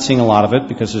 So we're not seeing a lot of it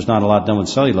because there's not a lot done with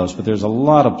cellulose, but there's a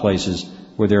lot of places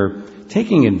where they're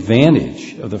taking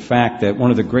advantage of the fact that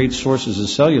one of the great sources of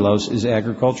cellulose is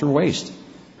agriculture waste.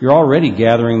 You're already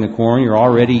gathering the corn. You're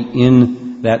already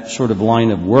in that sort of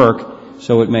line of work.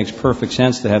 So it makes perfect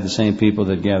sense to have the same people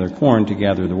that gather corn to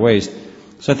gather the waste.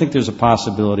 So I think there's a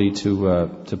possibility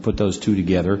to put those two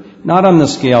together. Not on the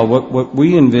scale,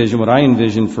 what I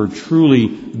envision for truly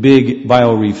big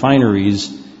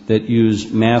biorefineries that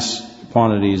use mass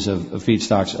quantities of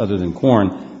feedstocks other than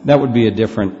corn, that would be a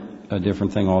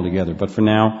different thing altogether. But for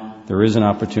now, there is an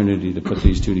opportunity to put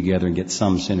these two together and get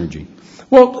some synergy.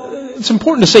 Well, it's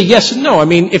important to say yes and no. I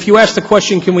mean, if you ask the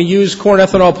question, can we use corn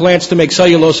ethanol plants to make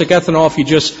cellulosic ethanol if you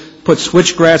just put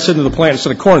switchgrass into the plant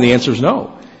instead of corn, the answer is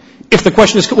no. If the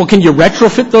question is, well, can you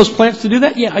retrofit those plants to do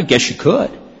that? Yeah, I guess you could.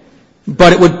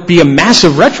 But it would be a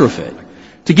massive retrofit.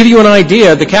 To give you an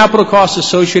idea, the capital costs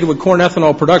associated with corn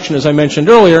ethanol production, as I mentioned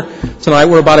earlier, tonight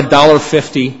were about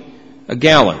 $1.50 a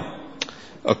gallon.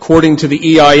 According to the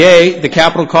EIA, the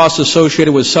capital costs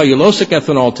associated with cellulosic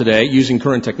ethanol today, using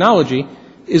current technology,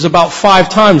 is about 5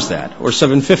 times that, or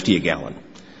 $7.50 a gallon.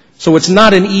 So it's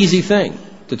not an easy thing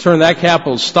to turn that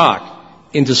capital stock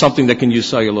into something that can use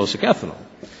cellulosic ethanol.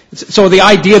 So the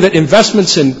idea that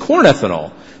investments in corn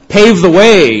ethanol pave the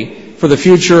way for the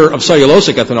future of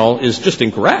cellulosic ethanol is just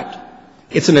incorrect.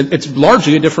 It's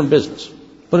largely a different business.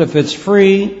 But if it's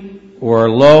free or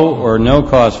low or no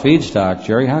cost feedstock,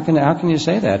 Jerry, how can you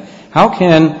say that? How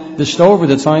can the stover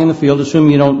that's lying in the field, assume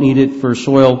you don't need it for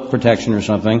soil protection or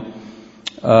something?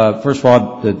 First of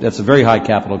all, that's a very high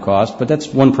capital cost, but that's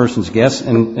one person's guess,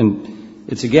 and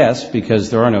it's a guess because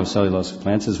there are no cellulosic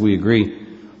plants, as we agree.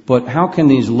 But how can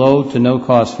these low to no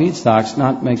cost feedstocks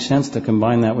not make sense to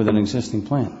combine that with an existing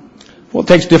plant? Well, it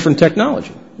takes different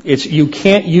technology. You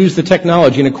can't use the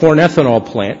technology in a corn ethanol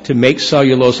plant to make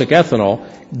cellulosic ethanol,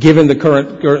 given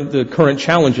the current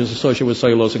challenges associated with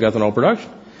cellulosic ethanol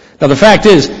production. Now, the fact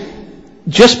is,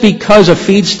 just because a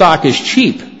feedstock is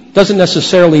cheap doesn't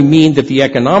necessarily mean that the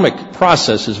economic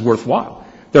process is worthwhile.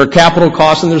 There are capital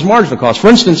costs and there's marginal costs. For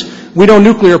instance, we know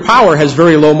nuclear power has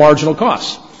very low marginal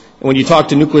costs. And when you talk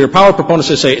to nuclear power proponents,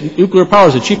 they say nuclear power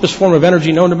is the cheapest form of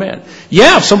energy known to man.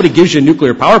 Yeah, if somebody gives you a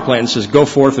nuclear power plant and says go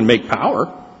forth and make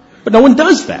power, but no one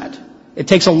does that. It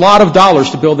takes a lot of dollars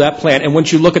to build that plant. And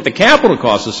once you look at the capital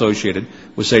costs associated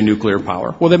with, say, nuclear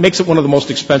power, well, that makes it one of the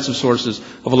most expensive sources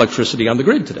of electricity on the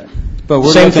grid today. But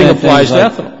we're same thing applies to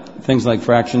ethanol. Things like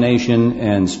fractionation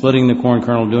and splitting the corn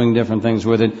kernel, doing different things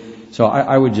with it. So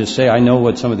I would just say I know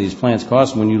what some of these plants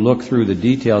cost. When you look through the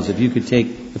details, if you could take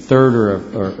a third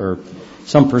or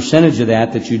some percentage of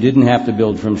that you didn't have to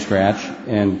build from scratch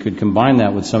and could combine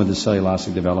that with some of the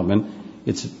cellulosic development,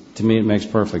 to me it makes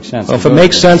perfect sense. Well, if it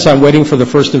makes sense, I'm waiting for the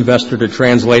first investor to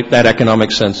translate that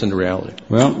economic sense into reality.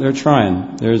 Well, they're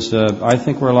trying. I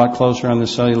think we're a lot closer on the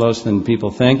cellulose than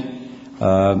people think.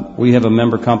 We have a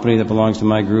member company that belongs to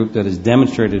my group that has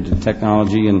demonstrated the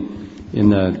technology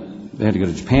they had to go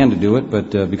to Japan to do it,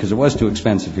 but because it was too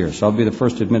expensive here. So I'll be the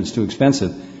first to admit it's too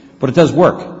expensive. But it does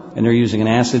work. And they're using an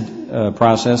acid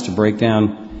process to break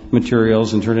down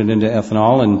materials and turn it into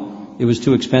ethanol. And it was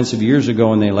too expensive years ago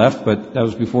when they left, but that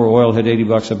was before oil hit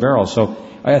 $80 a barrel. So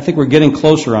I think we're getting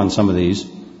closer on some of these.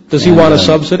 Does he want a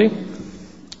subsidy?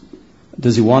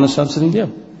 Does he want a subsidy? Yeah.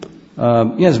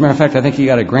 Yeah, as a matter of fact, I think he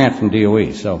got a grant from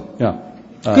DOE. So, yeah.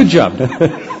 Good job.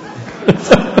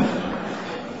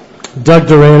 Doug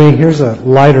Durante, here's a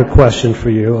lighter question for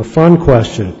you, a fun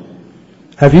question.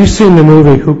 Have you seen the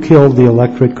movie Who Killed the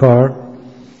Electric Car?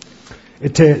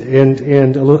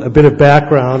 And a bit of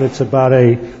background, it's about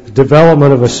a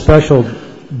development of a special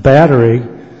battery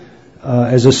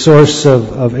as a source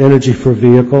of energy for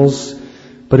vehicles,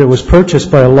 but it was purchased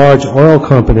by a large oil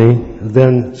company,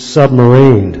 then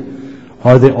submarined.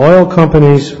 Are the oil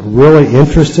companies really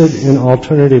interested in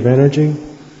alternative energy?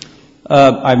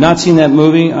 I've not seen that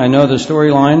movie. I know the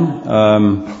storyline,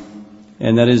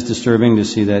 and that is disturbing to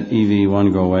see that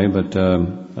EV1 go away, but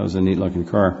that was a neat-looking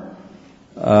car.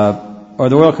 Are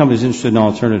the oil companies interested in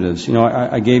alternatives? You know,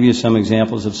 I gave you some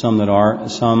examples of some that are.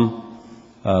 Some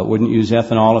wouldn't use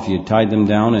ethanol if you tied them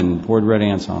down and poured red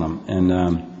ants on them.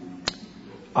 And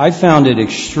I found it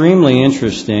extremely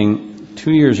interesting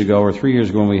 2 years ago or 3 years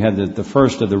ago when we had the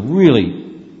first of the really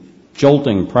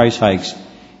jolting price hikes.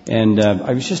 And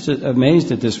I was just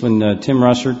amazed at this when Tim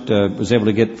Russert was able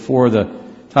to get 4 of the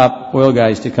top oil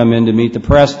guys to come in to meet the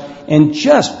press and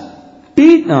just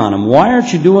beating on them. Why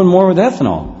aren't you doing more with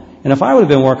ethanol? And if I would have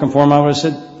been working for him, I would have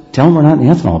said, tell them we're not in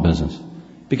the ethanol business.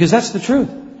 Because that's the truth.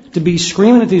 To be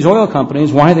screaming at these oil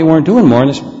companies why they weren't doing more. And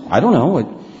this, I don't know.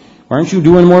 Why aren't you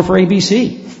doing more for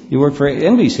ABC? You work for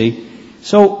NBC.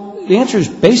 So the answer is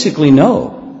basically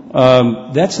no.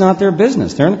 That's not their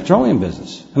business. They're in the petroleum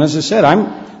business. And as I said,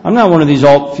 I'm not one of these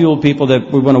alt-fuel people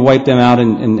that we want to wipe them out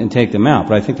and take them out.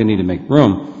 But I think they need to make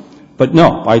room. But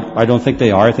no, I don't think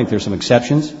they are. I think there's some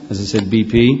exceptions. As I said,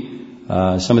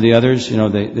 BP, some of the others,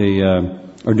 they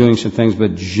are doing some things.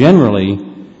 But generally,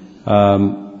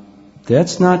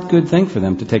 that's not a good thing for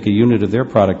them to take a unit of their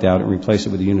product out and replace it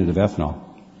with a unit of ethanol.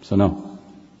 So no.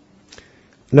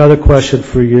 Another question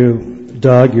for you,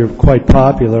 Doug. You're quite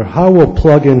popular. How will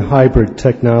plug-in hybrid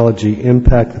technology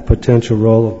impact the potential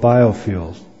role of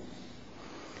biofuels?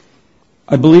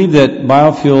 I believe that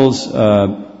biofuels,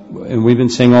 and we've been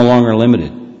saying all along, are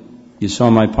limited. You saw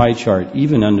my pie chart.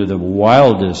 Even under the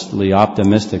wildestly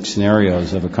optimistic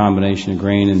scenarios of a combination of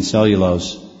grain and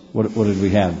cellulose, what did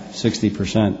we have?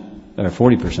 60%. Or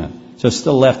 40%. So it's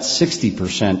still left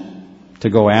 60% to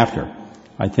go after.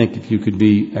 I think if you could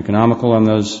be economical on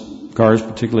those cars,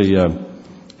 particularly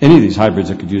any of these hybrids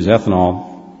that could use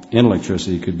ethanol and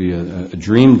electricity, could be a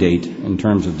dream date in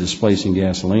terms of displacing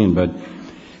gasoline. But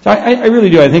so I really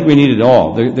do. I think we need it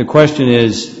all. The question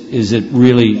is it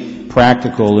really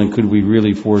practical, and could we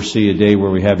really foresee a day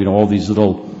where we have all these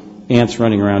little ants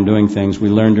running around doing things? We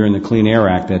learned during the Clean Air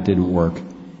Act that didn't work.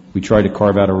 We tried to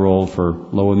carve out a role for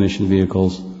low-emission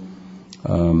vehicles,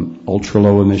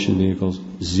 ultra-low-emission vehicles,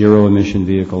 zero-emission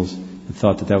vehicles. I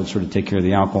thought that would sort of take care of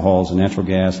the alcohols and natural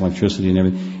gas, electricity, and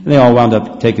everything. And they all wound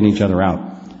up taking each other out.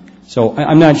 So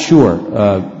I'm not sure,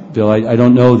 Bill. I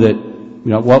don't know that,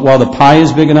 while the pie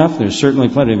is big enough, there's certainly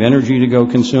plenty of energy to go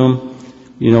consume.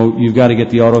 You've got to get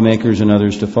the automakers and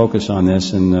others to focus on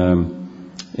this, and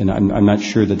I'm not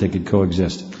sure that they could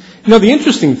coexist. The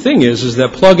interesting thing is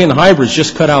that plug-in hybrids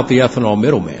just cut out the ethanol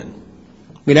middleman.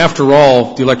 I mean, after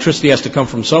all, the electricity has to come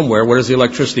from somewhere. Where does the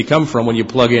electricity come from when you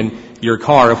plug in your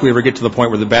car, if we ever get to the point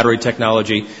where the battery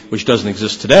technology, which doesn't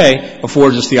exist today,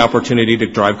 affords us the opportunity to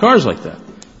drive cars like that?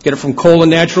 Get it from coal and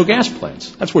natural gas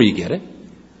plants. That's where you get it.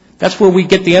 That's where we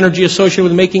get the energy associated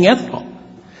with making ethanol.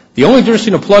 The only difference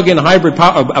between a plug-in hybrid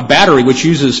a battery, which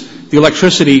uses the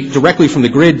electricity directly from the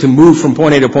grid to move from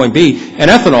point A to point B, and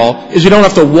ethanol, is you don't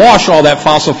have to wash all that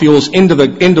fossil fuels into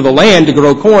the land to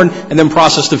grow corn and then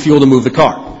process the fuel to move the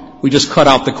car. We just cut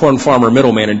out the corn farmer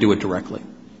middleman and do it directly.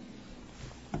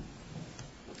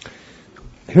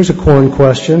 Here's a corn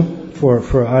question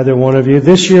for either one of you.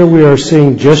 This year we are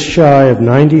seeing just shy of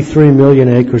 93 million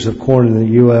acres of corn in the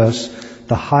U.S.,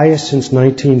 the highest since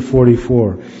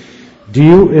 1944. Do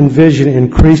you envision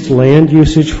increased land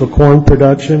usage for corn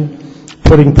production,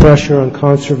 putting pressure on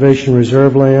conservation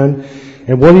reserve land?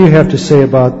 And what do you have to say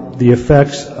about the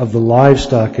effects of the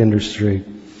livestock industry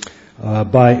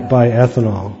by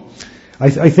ethanol?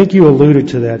 I think you alluded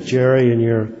to that, Jerry,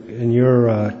 in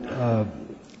your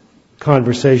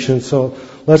conversation. So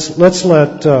let's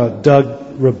let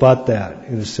Doug rebut that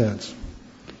in a sense.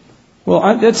 Well,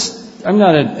 I'm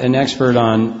not an expert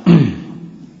on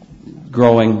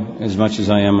growing as much as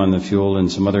I am on the fuel and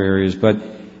some other areas, but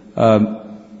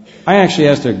I actually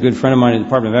asked a good friend of mine in the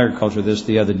Department of Agriculture this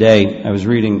the other day. I was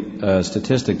reading a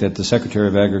statistic that the Secretary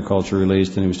of Agriculture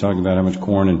released, and he was talking about how much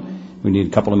corn, and we need a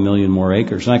couple of million more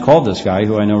acres. And I called this guy,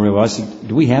 who I know really well. I said,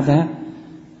 do we have that?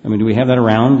 I mean, do we have that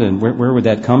around, and where would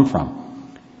that come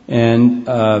from? And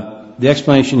the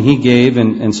explanation he gave,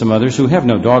 and some others who have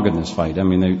no dog in this fight, I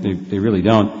mean, they really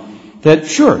don't, that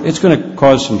sure, it's going to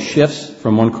cause some shifts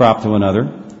from one crop to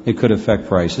another. It could affect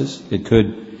prices. It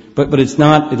could, but it's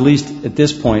not, at least at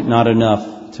this point, not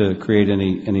enough to create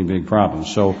any big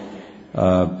problems. So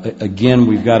again,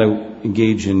 we've got to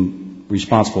engage in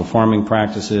responsible farming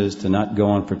practices, to not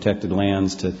go on protected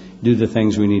lands, to do the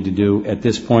things we need to do. At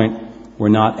this point, we're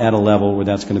not at a level where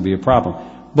that's going to be a problem.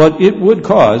 But it would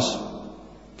cause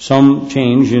some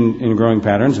change in growing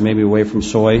patterns, maybe away from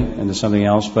soy into something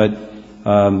else. But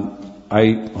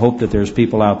I hope that there's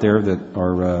people out there that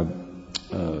are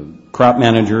crop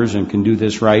managers and can do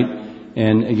this right.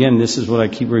 And again, this is what I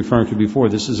keep referring to before.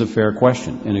 This is a fair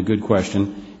question and a good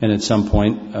question. And at some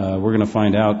point, we're going to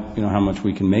find out, how much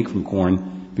we can make from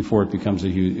corn before it becomes a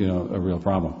real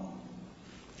problem.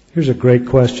 Here's a great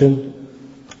question.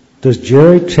 Does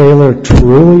Jerry Taylor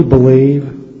truly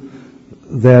believe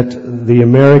that the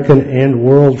American and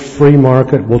world free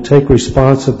market will take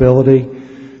responsibility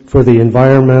for the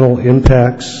environmental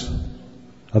impacts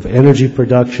of energy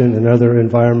production and other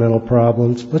environmental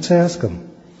problems? Let's ask them.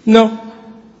 No.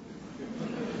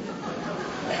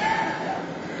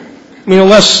 I mean,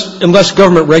 unless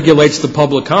government regulates the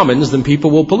public commons, then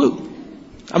people will pollute.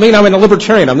 I mean, I'm a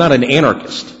libertarian. I'm not an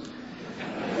anarchist.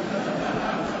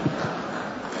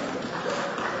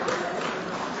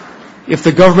 If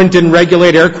the government didn't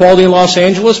regulate air quality in Los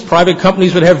Angeles, private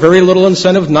companies would have very little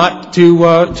incentive not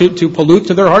to pollute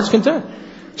to their heart's content.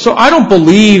 So I don't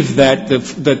believe that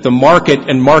the market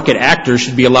and market actors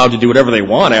should be allowed to do whatever they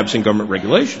want absent government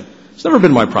regulation. It's never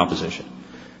been my proposition.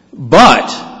 But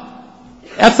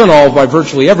ethanol, by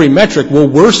virtually every metric, will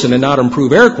worsen and not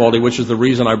improve air quality, which is the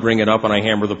reason I bring it up and I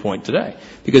hammer the point today.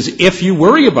 Because if you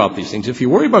worry about these things, if you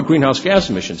worry about greenhouse gas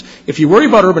emissions, if you worry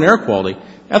about urban air quality,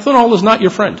 ethanol is not your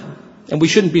friend. And we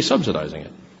shouldn't be subsidizing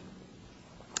it.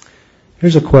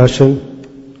 Here's a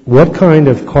question. What kind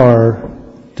of car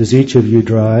does each of you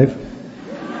drive?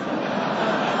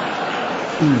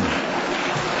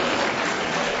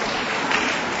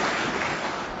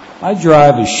 I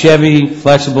drive a Chevy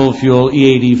flexible fuel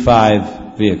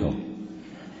E85 vehicle.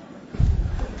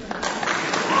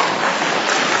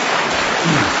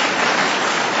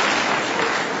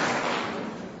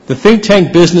 The think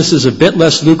tank business is a bit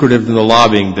less lucrative than the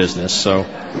lobbying business, so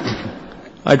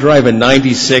I drive a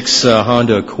 96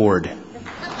 Honda Accord.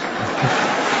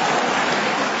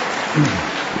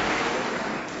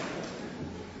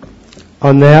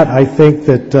 On that, I think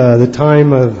that the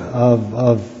time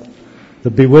of the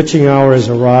bewitching hour has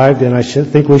arrived, and I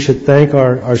think we should thank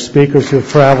our speakers who have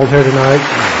traveled here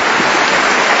tonight.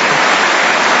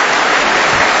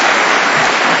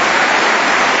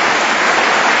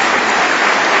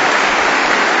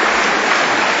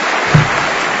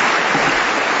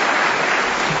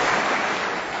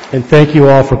 And thank you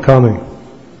all for coming.